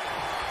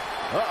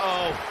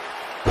 Uh-oh.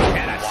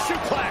 And a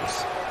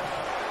suplex.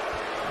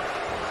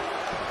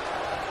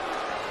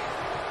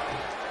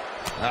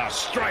 A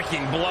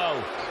striking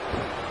blow.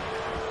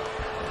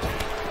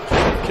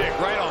 Kick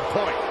right on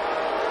point.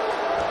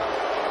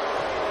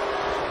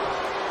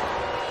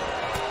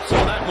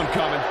 Saw that one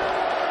coming.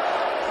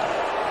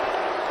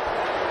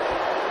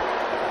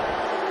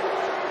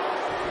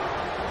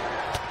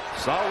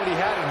 Saw what he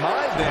had in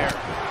mind there.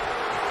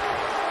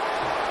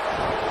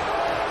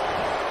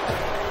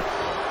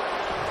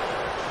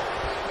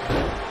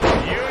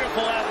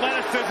 Beautiful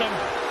athleticism.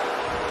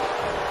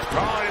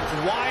 Oh, it's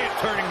Wyatt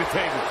turning the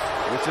tables.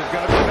 This is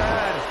going to be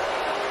bad.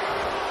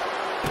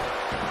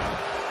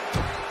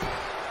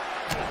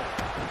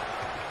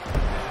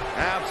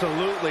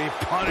 Absolutely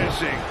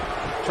punishing.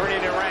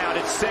 Turning it around,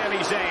 it's Sami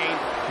Zayn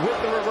with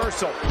the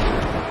reversal.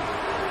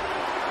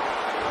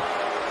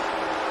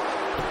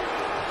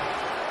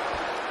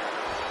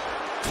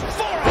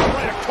 Forearm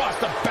right across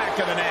the back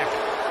of the neck.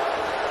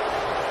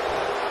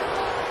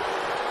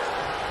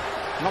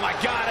 Oh my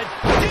God, a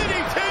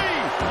DDT!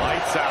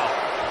 Lights out.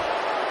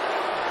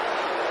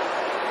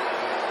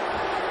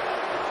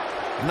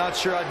 I'm not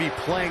sure I'd be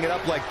playing it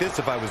up like this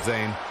if I was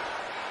Zayn.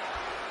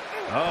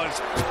 Oh,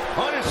 it's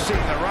punishing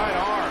the right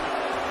arm.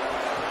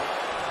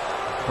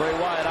 Bray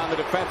Wyatt on the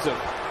defensive.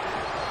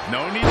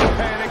 No need to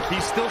panic.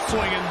 He's still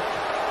swinging.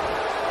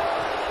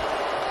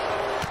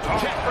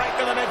 Kick right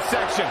to the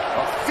midsection.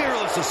 A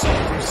fearless assault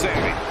from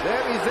Sami.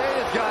 Sami Zayn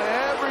has got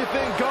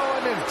everything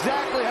going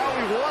exactly how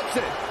he wants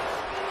it.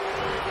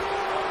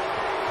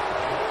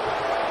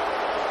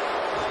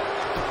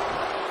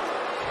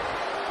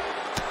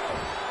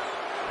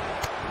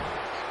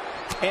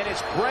 And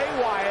it's Bray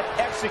Wyatt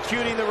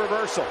executing the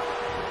reversal.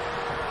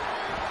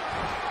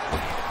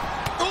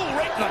 Ooh,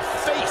 right in the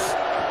face.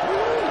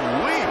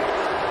 Ooh-wee.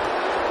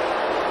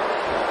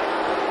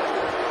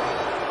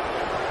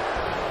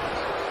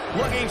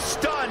 Looking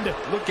stunned.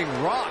 Looking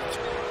rocked.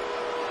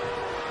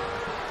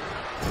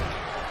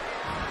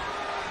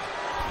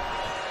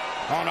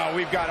 Oh no,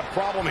 we've got a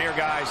problem here,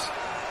 guys.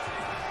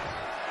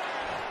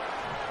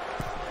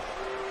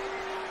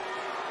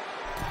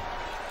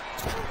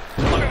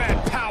 Look at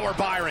that power,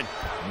 Byron.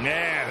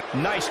 Man,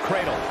 nice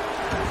cradle.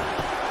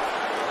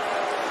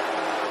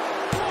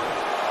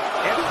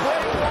 And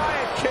Bray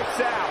Wyatt kicks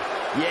out.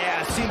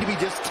 Yeah, seemed to be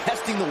just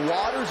testing the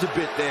waters a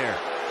bit there.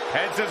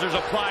 Head scissors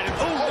applied. And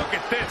oh, look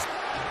at this.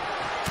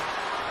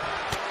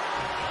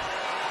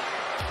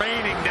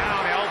 Raining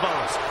down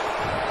elbows.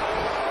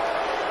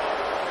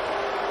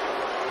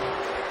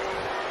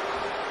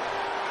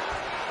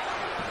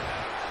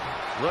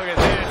 Look at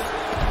this.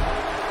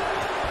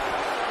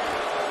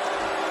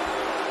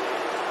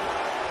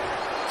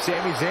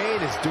 Sami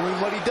Zayn is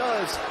doing what he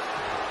does.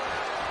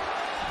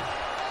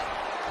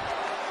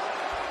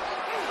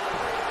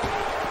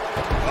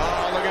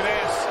 Oh, look at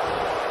this.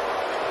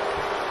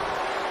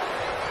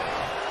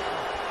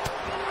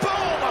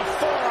 Boom, a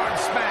forearm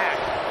smack.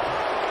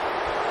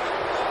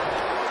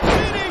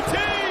 DDT!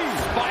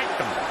 Spiked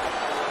them.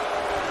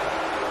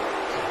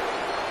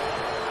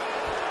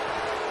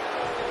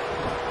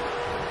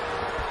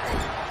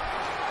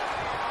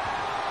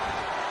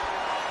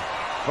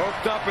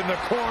 Hooked up in the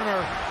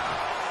corner.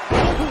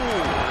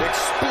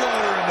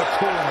 Exploder in the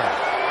corner.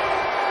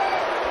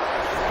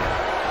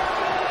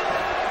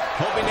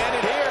 Hoping to end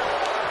it here.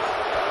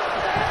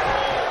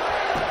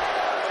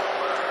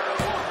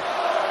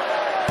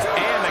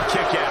 And the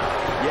kick out.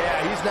 Yeah,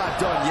 he's not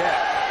done yet.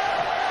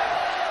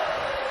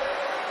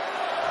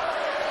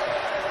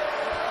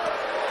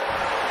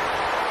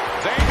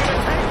 Zayn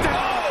gonna take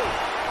that.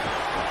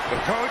 The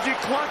Koji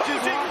clutch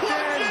is locked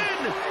in.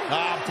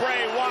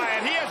 Bray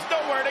Wyatt, he has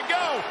nowhere to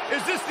go.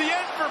 Is this the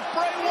end for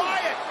Bray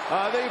Wyatt?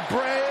 I think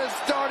Bray is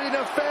starting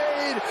to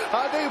fade.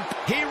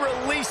 He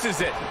releases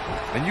it.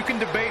 And you can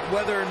debate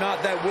whether or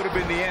not that would have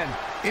been the end.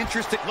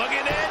 Interesting.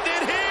 Looking to end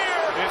it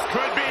here. This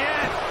could be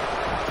it.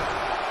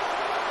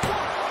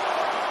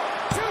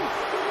 2,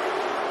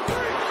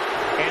 3.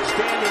 And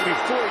standing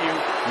before you,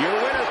 your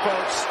winner,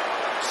 folks,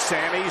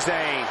 Sami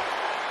Zayn.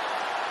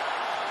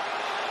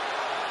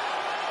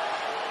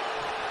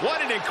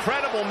 What an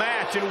incredible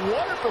match, and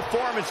what a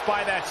performance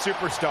by that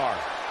superstar.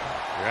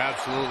 You're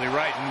absolutely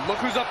right. And look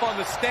who's up on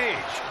the stage.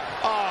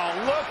 Oh,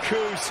 look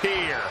who's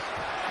here.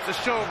 It's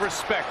a show of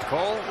respect,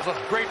 Cole. It was a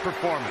great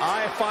performance.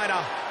 I find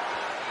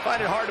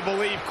it hard to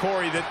believe,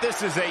 Corey, that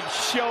this is a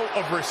show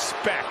of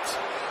respect.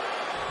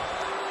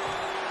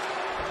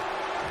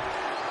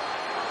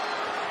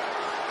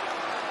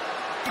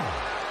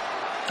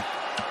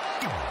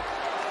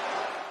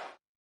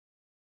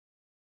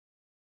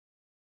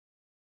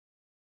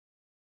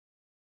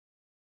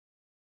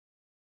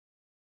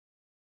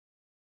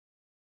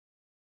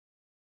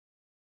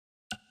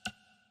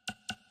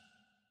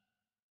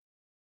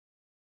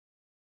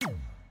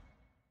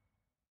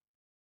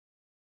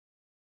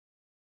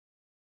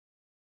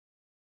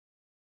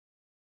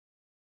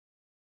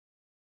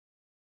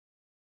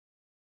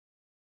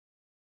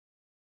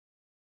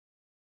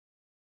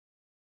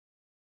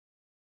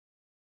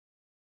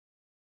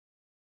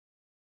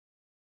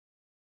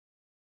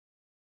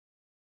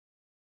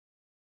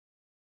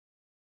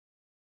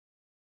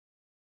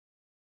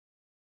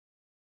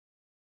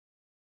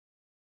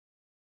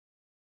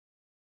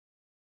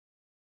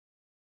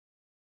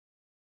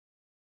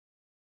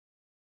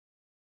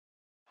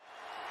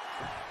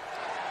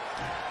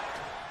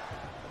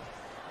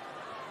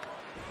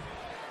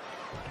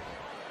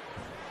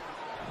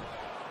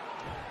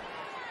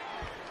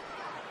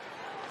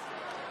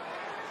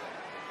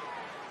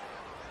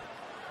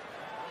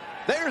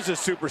 There's a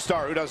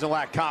superstar who doesn't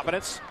lack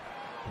confidence.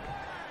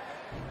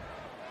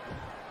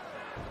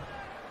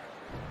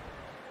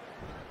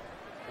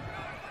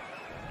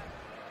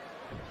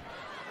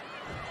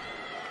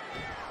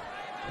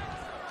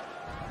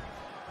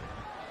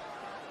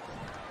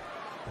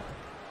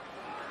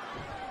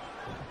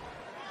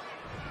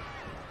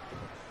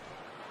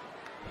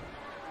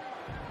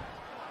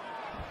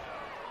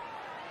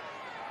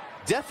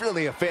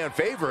 Definitely a fan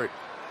favorite.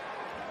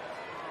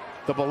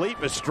 The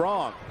belief is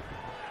strong.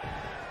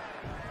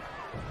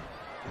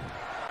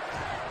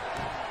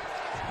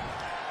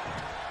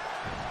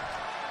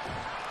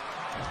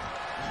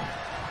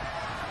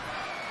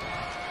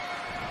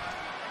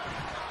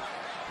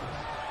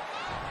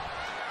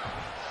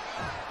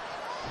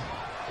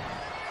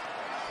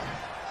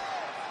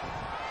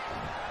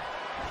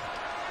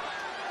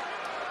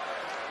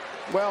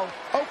 Well,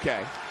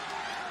 okay.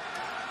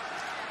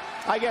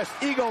 I guess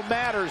ego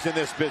matters in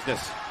this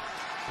business.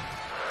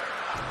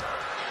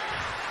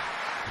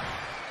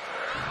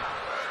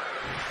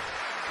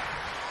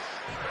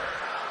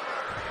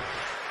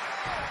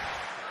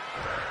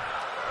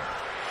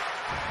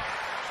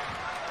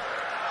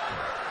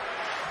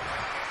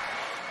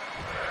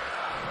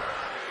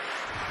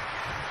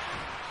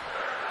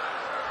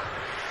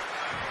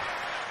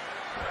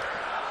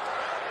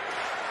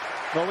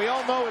 Well, we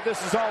all know what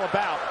this is all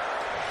about.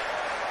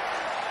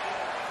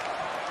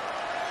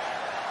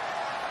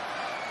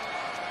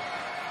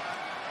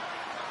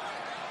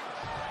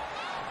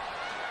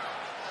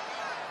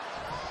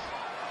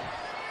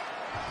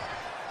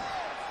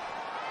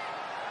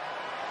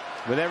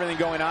 With everything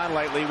going on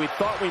lately, we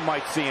thought we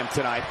might see him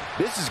tonight.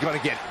 This is going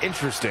to get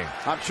interesting.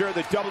 I'm sure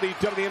the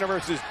WWE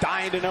Universe is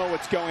dying to know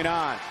what's going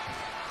on.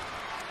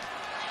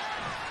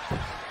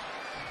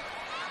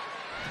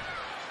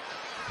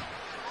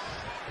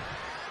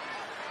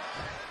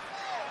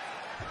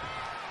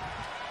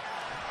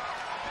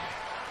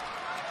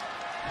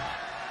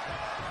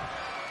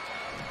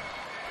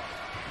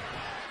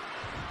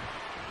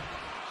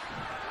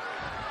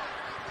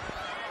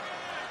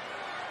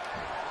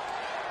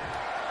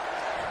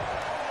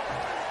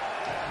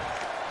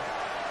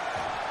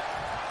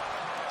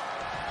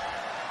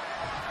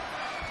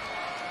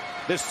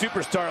 This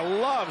superstar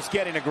loves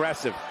getting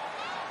aggressive.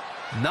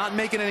 Not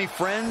making any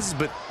friends,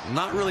 but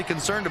not really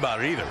concerned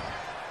about it either.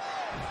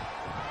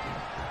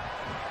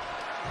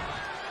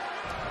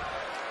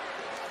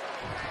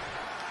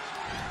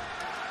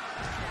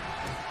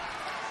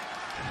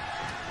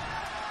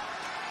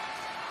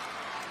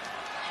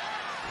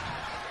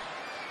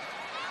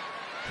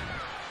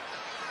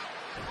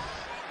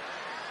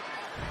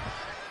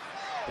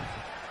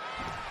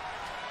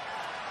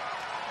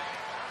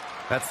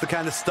 That's the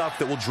kind of stuff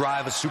that will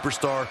drive a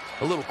superstar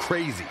a little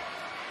crazy.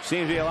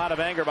 Seems to be a lot of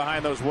anger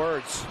behind those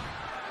words.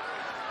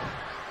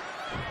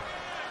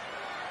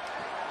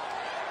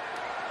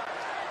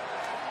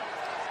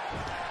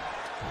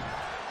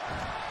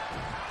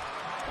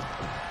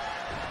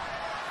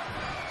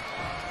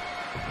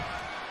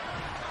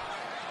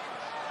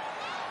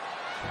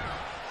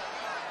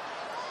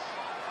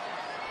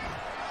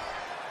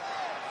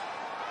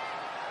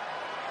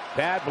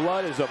 Bad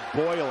blood is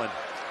a-boiling.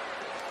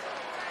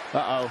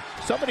 Uh-oh.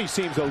 Somebody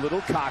seems a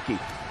little cocky.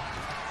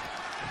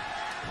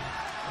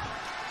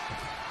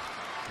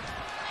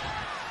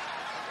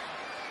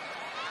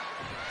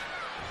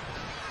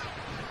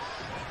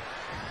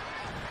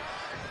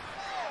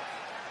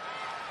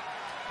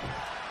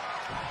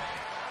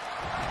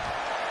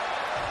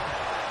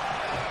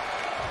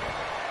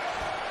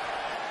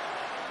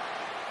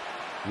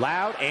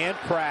 Loud and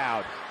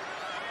proud.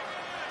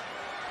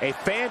 A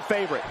fan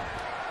favorite.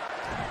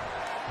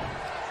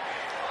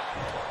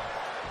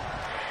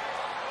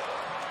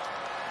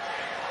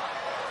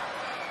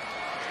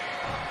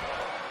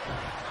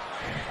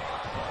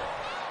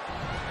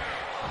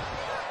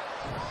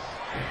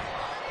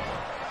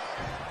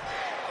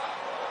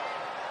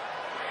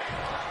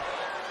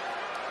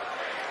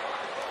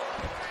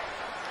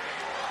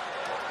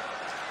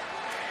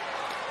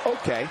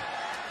 Okay.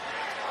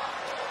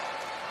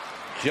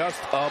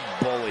 Just a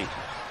bully.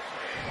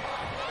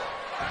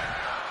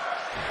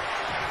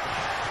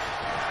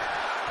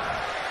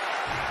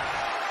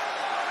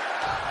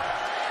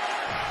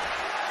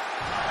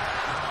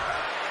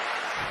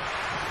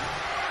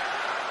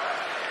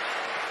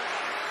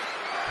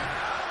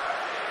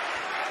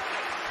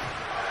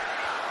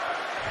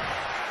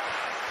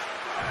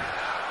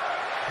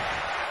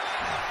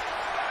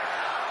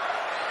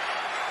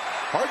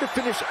 Hard to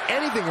finish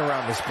anything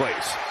around this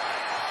place.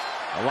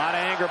 A lot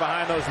of anger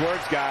behind those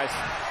words, guys.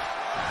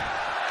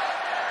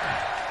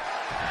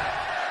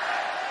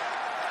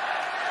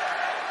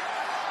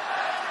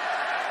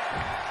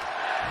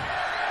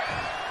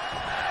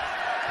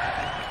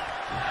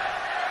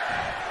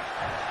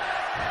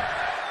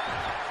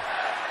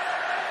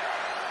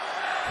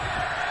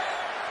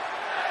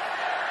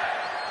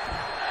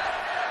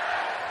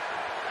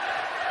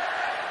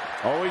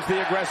 Always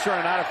the aggressor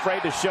and not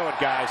afraid to show it,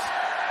 guys.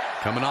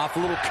 Coming off a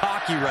little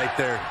cocky right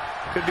there.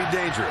 Could be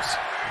dangerous.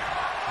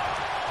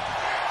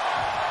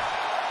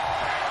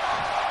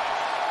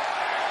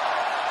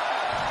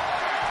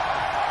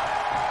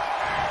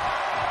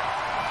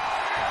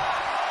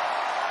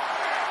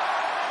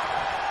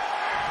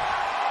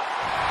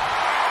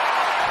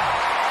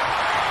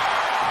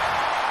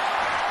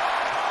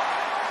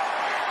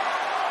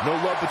 No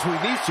love between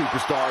these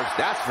superstars,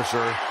 that's for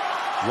sure.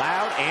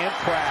 Loud and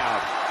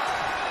proud.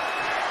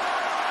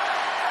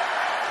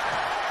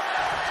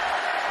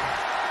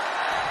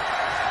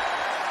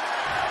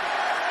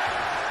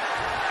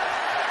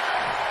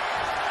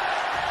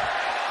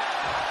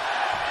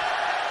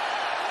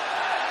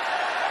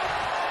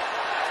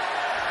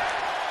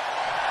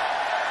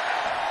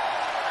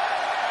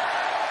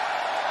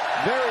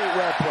 Very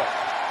well put.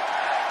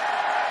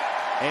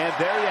 And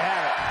there you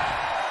have it.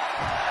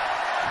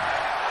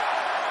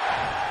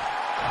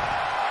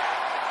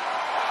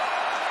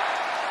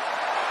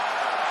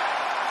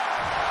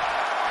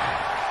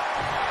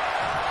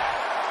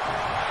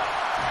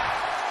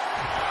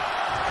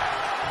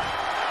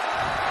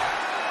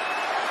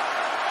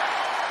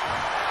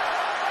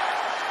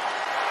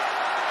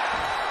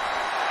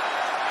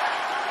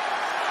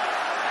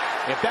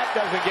 If that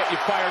doesn't get you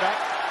fired up,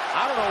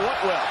 I don't know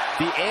what will.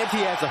 The ante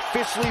has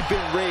officially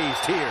been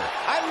raised here.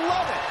 I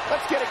love it.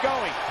 Let's get it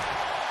going.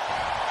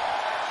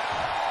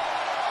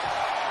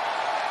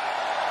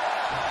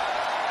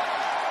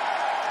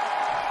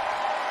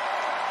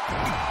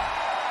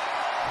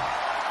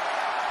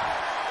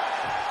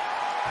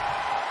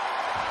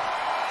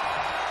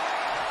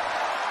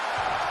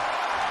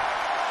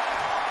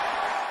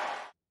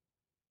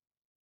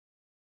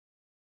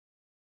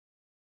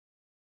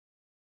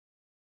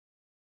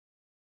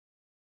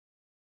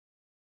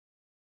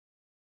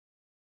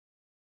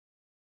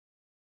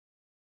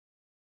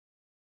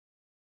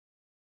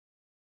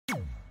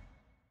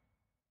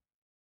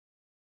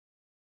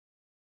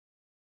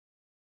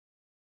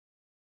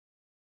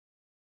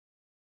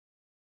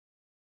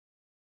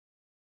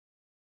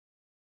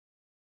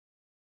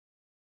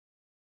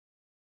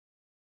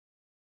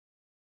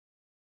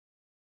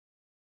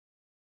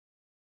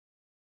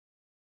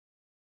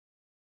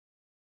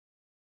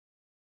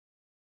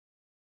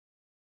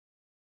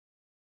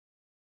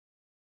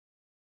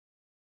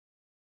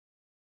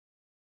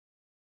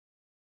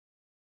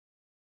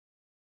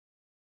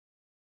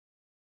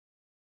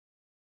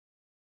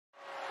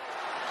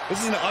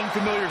 This is an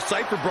unfamiliar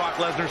sight for Brock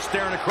Lesnar,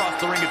 staring across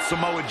the ring at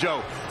Samoa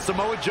Joe.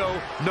 Samoa Joe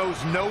knows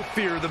no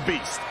fear of the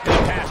beast. In the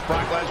past,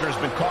 Brock Lesnar has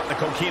been caught in the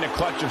coquina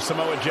clutch of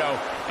Samoa Joe,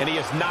 and he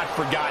has not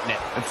forgotten it.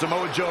 And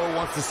Samoa Joe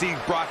wants to see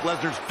Brock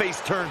Lesnar's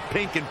face turn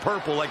pink and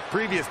purple like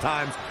previous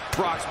times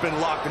Brock's been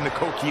locked in the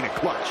coquina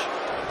clutch.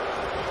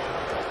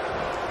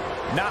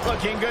 Not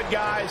looking good,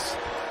 guys.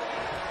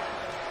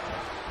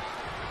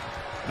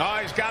 Oh,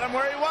 he's got him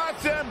where he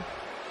wants him.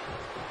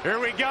 Here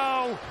we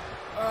go.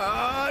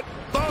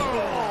 Boom!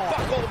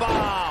 Buckle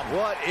bomb!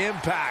 What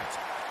impact!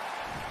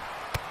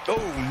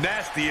 Oh,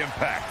 nasty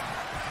impact.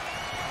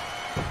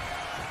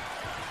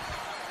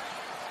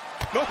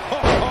 Oh,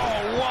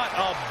 what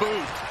a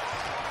boot!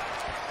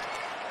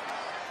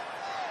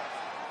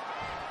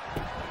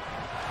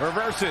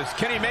 Reverses.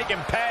 Can he make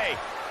him pay?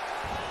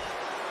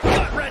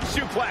 Gut wrench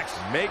suplex.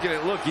 Making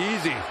it look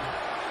easy.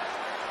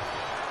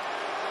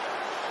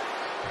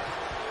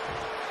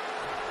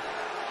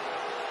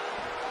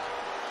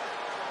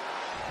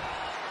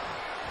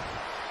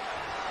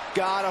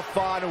 Gotta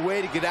find a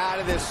way to get out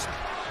of this.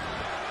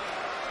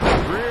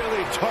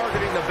 Really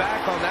targeting the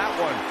back on that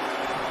one.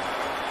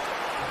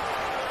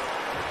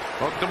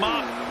 Hooked him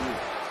up.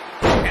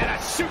 And a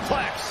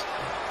suplex.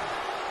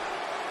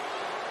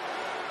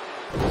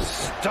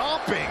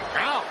 Stomping.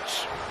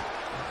 Ouch.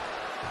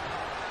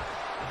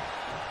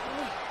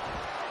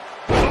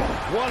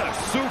 What a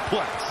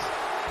suplex.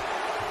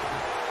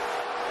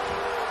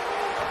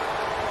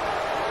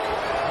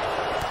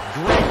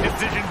 Great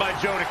decision by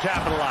Joe to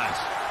capitalize.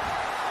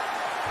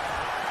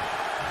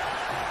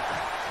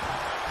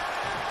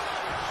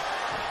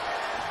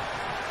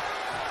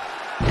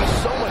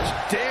 So much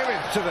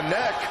damage to the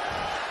neck.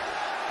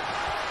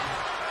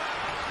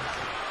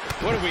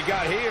 What do we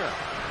got here?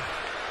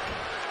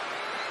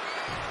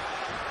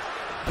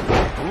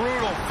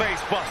 Brutal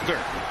face buster.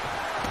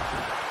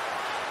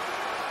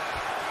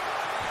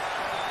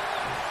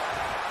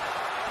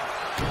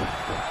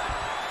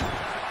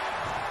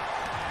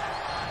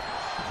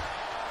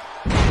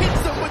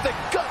 Hits him with a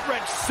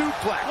gut-wrench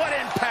suplex. What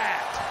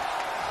impact!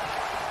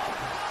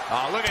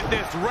 Oh, look at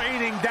this,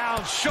 raining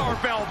down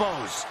sharp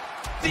elbows.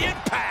 The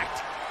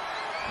impact!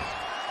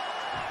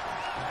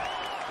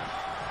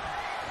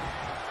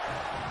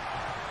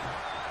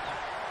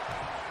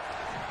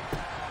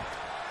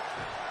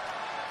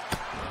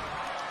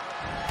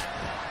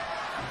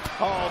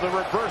 Oh, the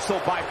reversal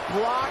by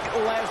Brock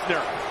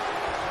Lesnar.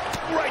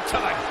 Right to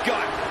the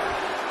gut.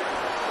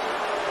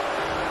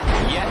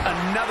 Yet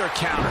another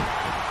counter.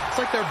 It's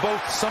like they're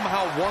both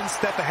somehow one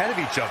step ahead of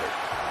each other.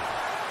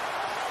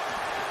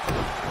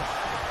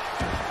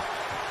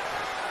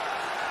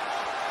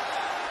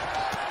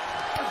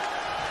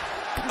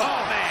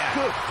 Oh, man.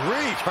 Good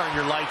grief. Turn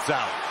your lights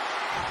out.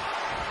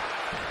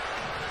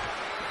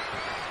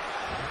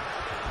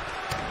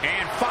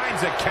 And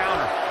finds a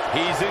counter.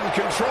 He's in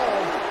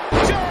control.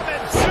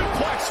 German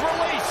suplex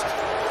released.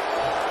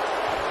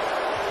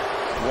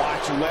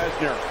 Watch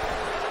Lesnar.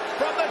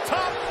 From the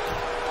top.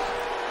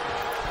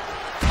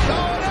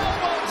 Oh, an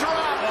elbow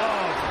drop.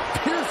 Oh,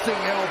 piercing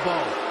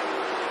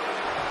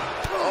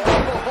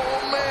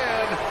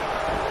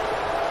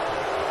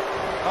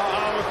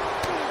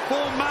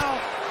full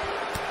mount.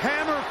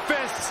 Hammer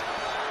fists.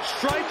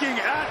 Striking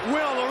at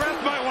will. The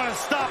ref might want to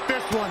stop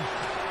this one.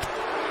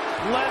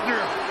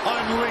 Lesnar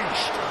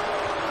unleashed.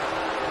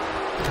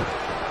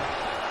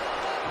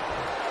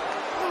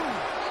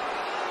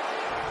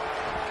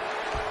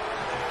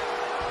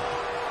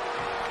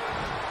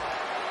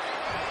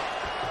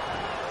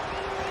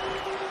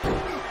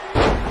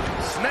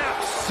 Snap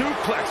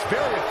suplex,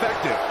 very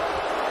effective.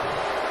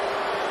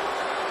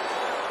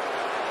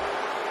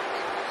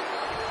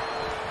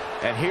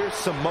 And here's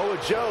Samoa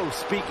Joe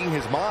speaking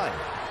his mind.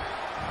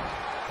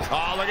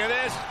 Oh, look at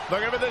this.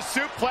 Look at this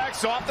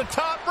suplex off the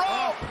top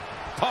rope.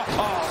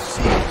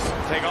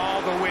 Oh, take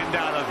all the wind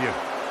out of you.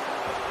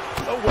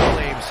 A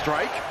well-aimed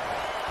strike.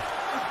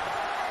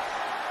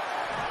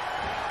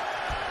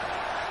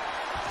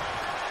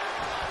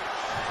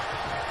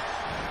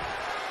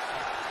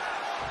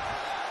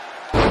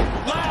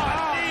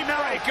 Knee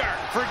breaker.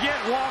 Forget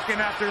walking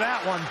after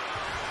that one.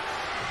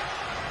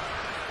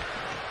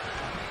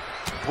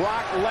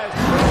 Brock Lesnar.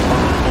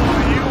 Oh,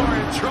 you are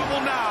in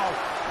trouble now.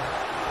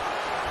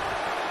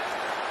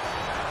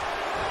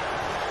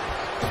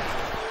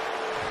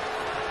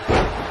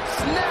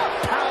 Snap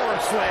power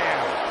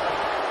slam.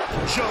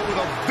 Joe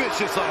with a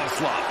vicious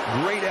onslaught.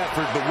 Great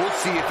effort, but we'll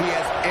see if he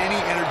has any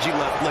energy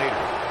left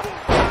later.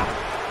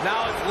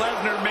 Now it's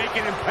Lesnar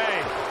making him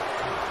pay.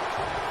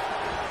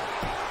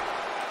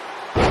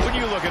 When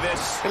you look at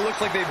this, It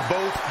looks like they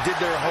both did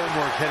their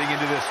homework heading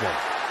into this one.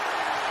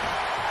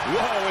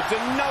 whoa, it's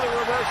another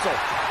reversal.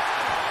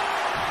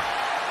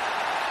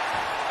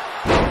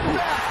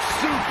 Back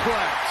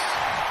suplex.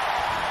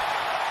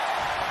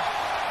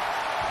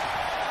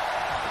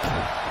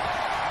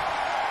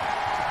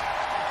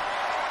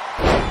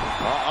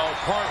 Uh-oh,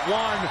 part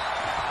one.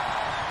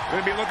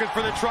 Gonna be looking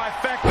for the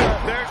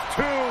trifecta. There's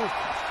two.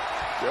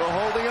 Still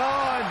holding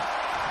on.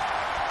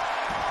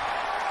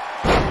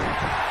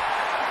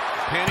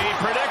 Penny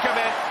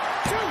predicament.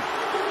 2,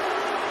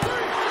 3.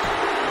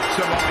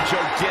 Samoa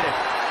Joe did it.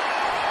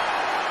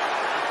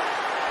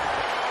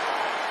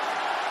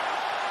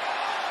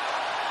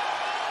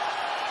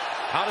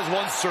 How does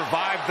one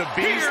survive the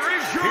beast? Here's your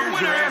Here's your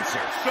winner,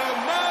 answer.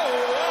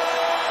 Samoa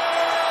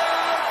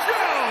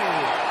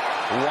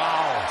Joe.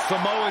 Wow,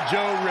 Samoa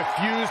Joe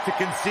refused to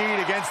concede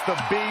against the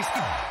beast.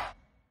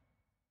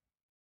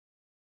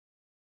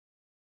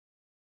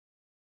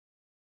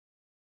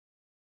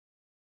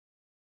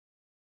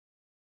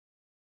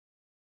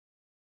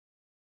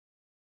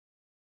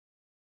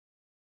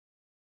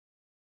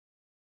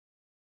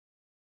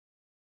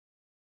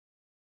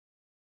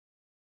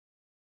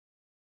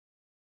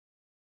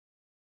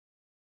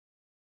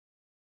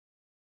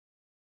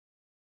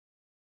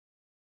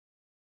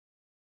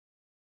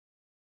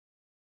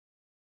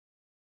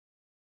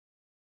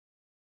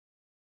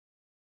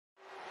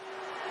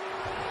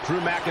 Drew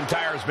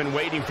McIntyre has been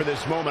waiting for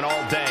this moment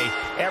all day.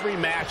 Every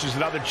match is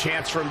another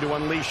chance for him to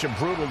unleash a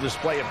brutal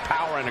display of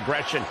power and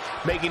aggression.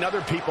 Making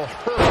other people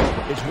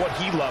hurt is what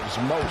he loves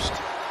most.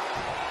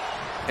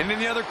 And in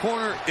the other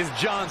corner is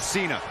John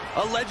Cena,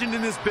 a legend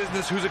in this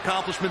business whose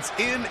accomplishments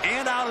in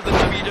and out of the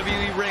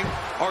WWE ring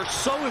are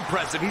so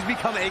impressive. He's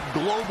become a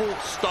global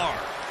star.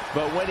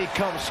 But when he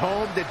comes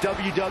home to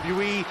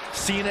WWE,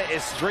 Cena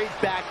is straight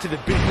back to the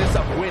business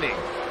of winning.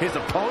 His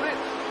opponent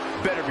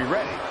better be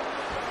ready.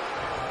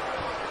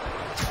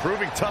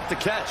 Proving tough to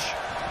catch.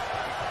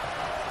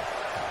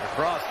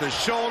 Across the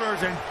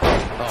shoulders and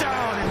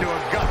down into a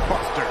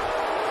gutbuster.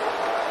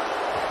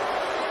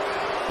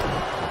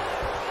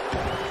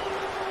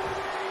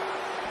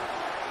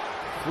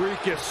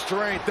 Freakish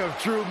strength of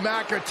Drew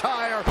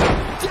McIntyre.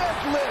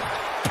 Deadlift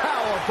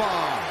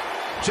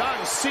powerbomb.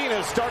 John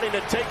Cena starting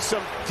to take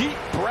some deep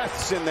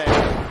breaths in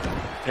there.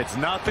 It's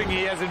nothing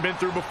he hasn't been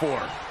through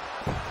before.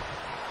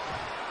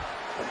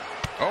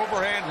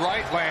 Overhand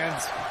right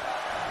lands.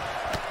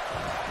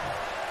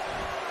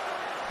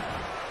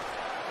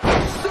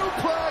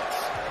 Suplex.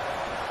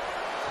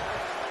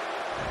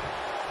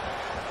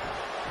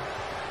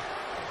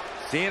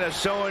 Cena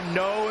showing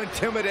no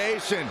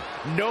intimidation,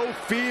 no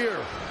fear.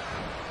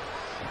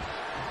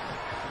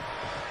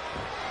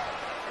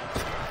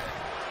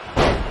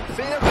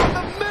 Cena from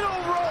the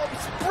middle rope,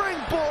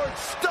 springboard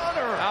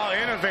stunner. How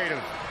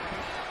innovative.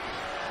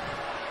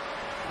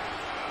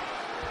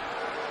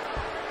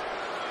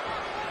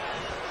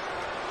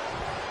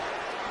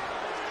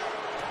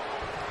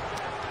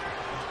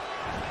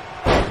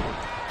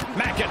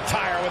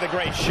 McIntyre with a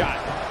great shot.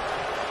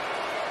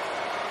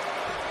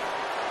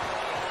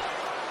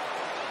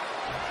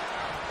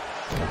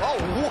 Oh,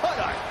 what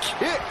a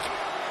kick.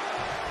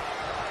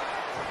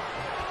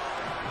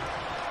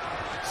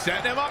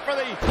 Setting him up for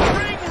the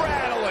ring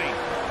rattling.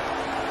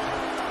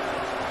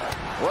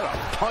 What a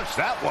punch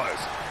that was.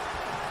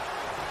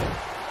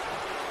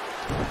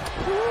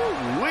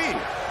 Woo-wee.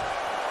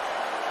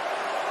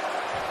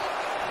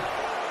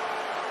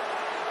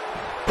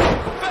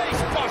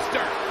 Face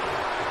buster.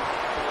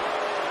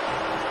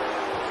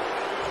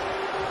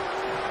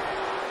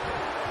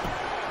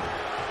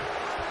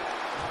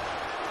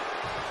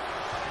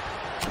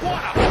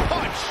 What a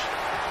punch.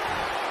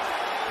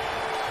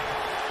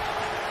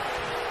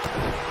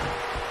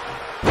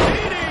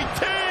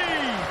 DDT!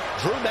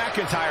 Drew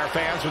McIntyre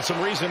fans with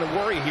some reason to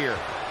worry here.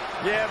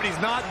 Yeah, but he's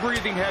not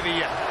breathing heavy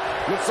yet.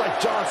 Looks like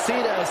John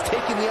Cena is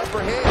taking the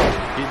upper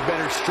hand. He'd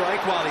better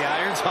strike while the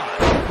iron's hot.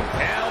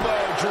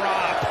 Elbow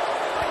drop.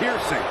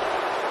 Piercing.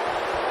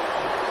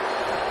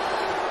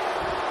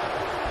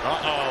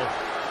 Uh-oh.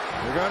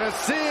 We're gonna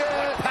see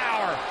it.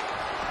 Power.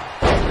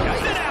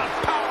 Sit out.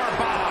 Power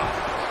bomb.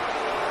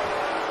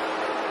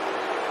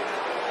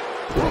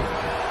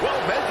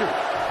 Well measured.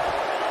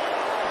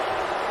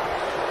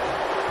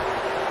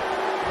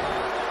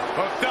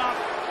 Hooked up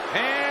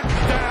and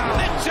down.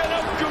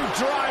 Michinoku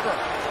driver.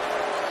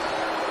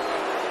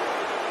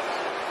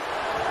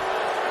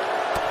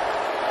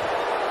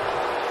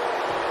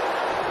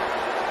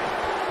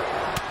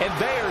 And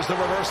there's the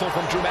reversal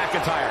from Drew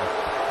McIntyre.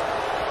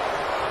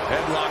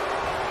 Headlock.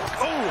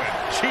 Oh,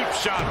 and cheap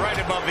shot right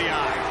above the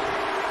eye.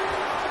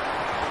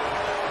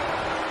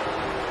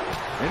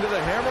 Into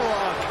the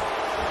hammerlock.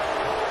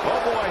 Oh,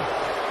 boy.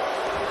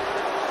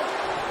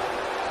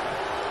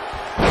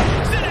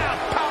 Sit out.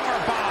 Power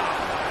bomb.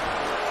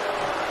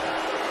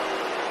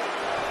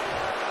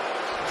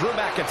 Drew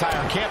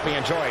McIntyre can't be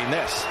enjoying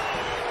this.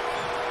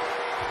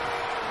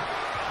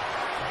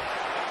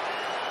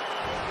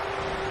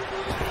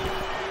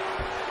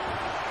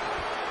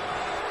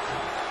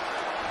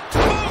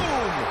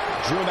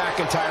 Drew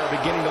McIntyre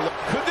beginning to look.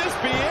 Could this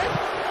be it?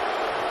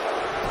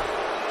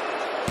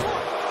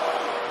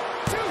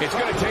 It's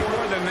going to take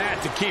more than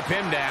that to keep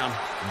him down.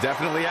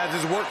 Definitely has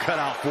his work cut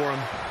out for him.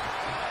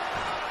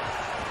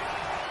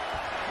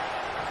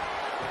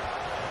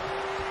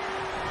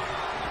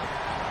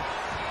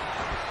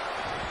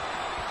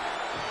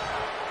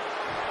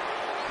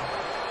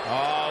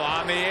 Oh,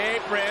 on the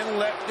apron,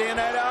 lifting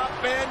it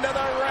up into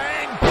the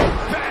ring.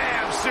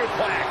 Bam!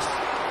 Suplex.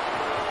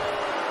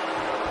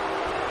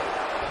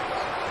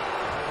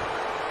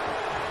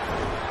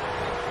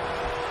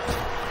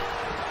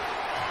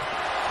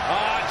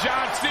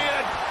 John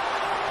Cena.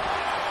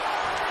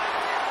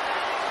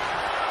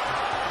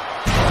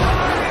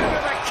 Into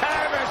the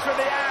canvas for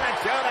the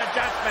attitude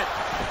adjustment.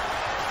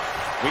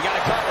 We got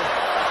it covered.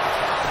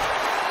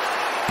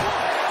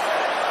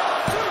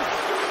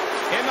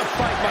 And the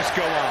fight must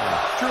go on.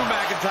 Drew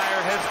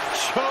McIntyre has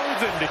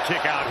chosen to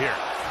kick out here.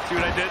 See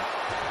what I did?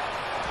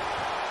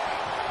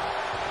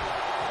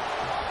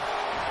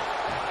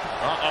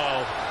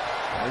 Uh-oh.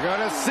 We're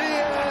gonna see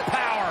it.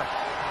 Power.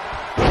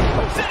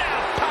 Sit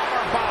out.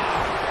 Power bomb.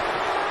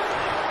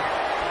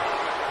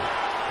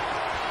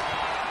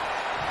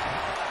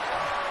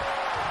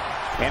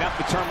 And up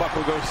the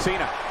turnbuckle goes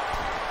Cena.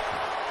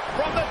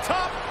 From the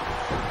top.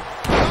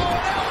 Oh,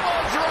 an elbow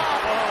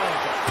drop. Oh,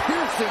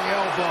 piercing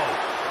elbow.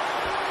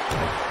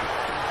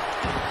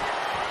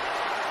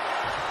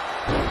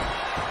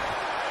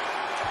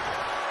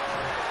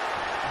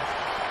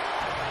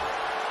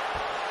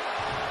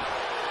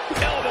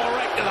 Elbow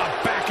right to the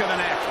back of the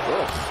neck.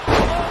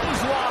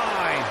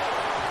 Clothesline.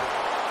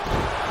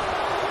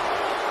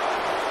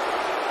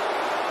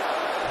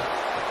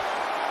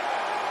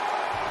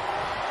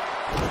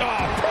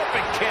 Oh,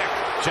 perfect kick.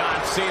 John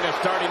Cena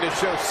starting to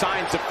show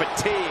signs of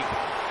fatigue.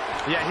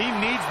 Yeah, he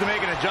needs to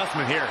make an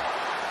adjustment here.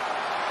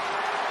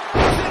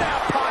 Sit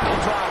out pile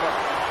driver.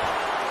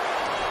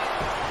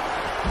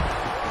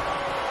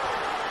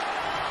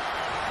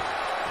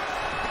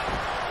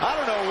 I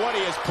don't know what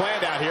he has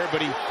planned out here,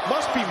 but he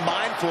must be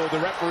mindful of the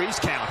referee's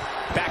count.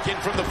 Back in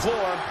from the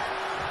floor.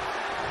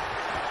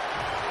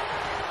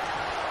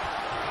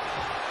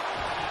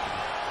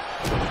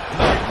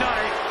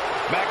 Night.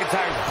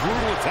 McIntyre's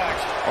brutal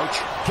attacks.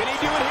 Can he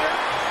do it here?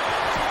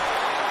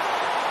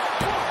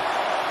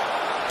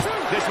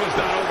 This one's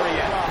not over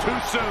yet. Too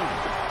soon.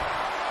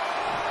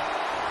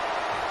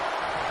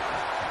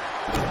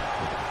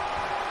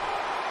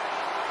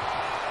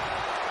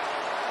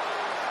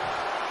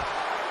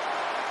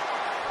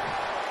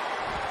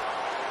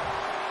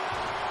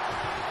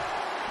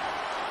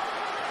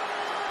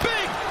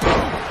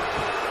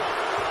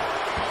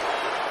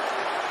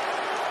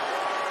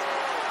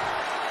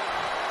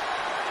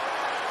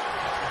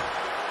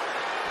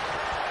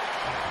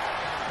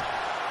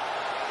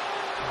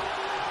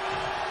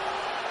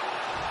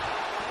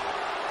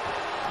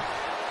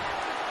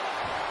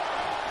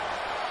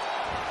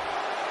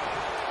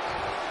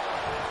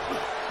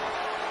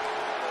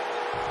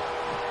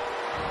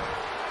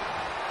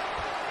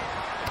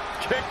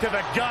 Kick to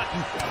the gut.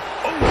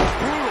 Oh,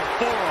 brutal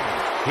forearm.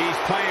 He's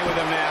playing with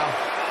him now.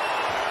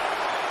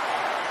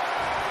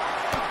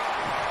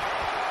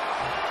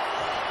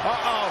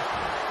 Uh-oh.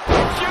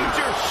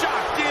 Future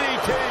shock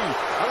DDT.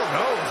 I don't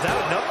know. Is that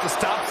enough to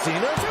stop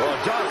Cena? Well,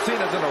 John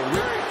Cena's in a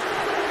really...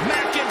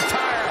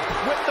 McIntyre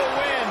with the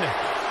win.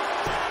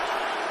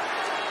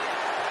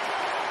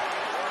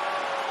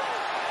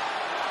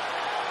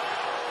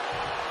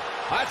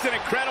 That's an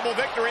incredible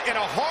victory and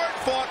a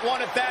hard-fought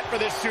one at that for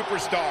this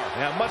superstar.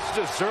 Yeah, much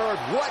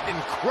deserved. What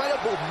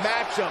incredible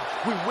matchup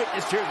we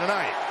witnessed here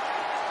tonight.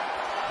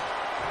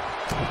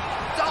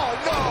 Oh,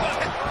 no!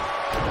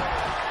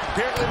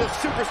 Apparently the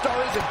superstar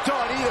isn't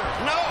done either.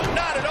 No,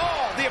 not at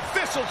all. The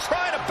official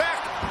trying to back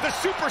the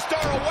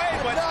superstar away,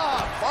 but...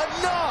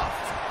 Enough! Enough!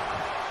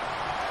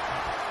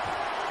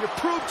 You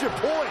proved your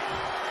point.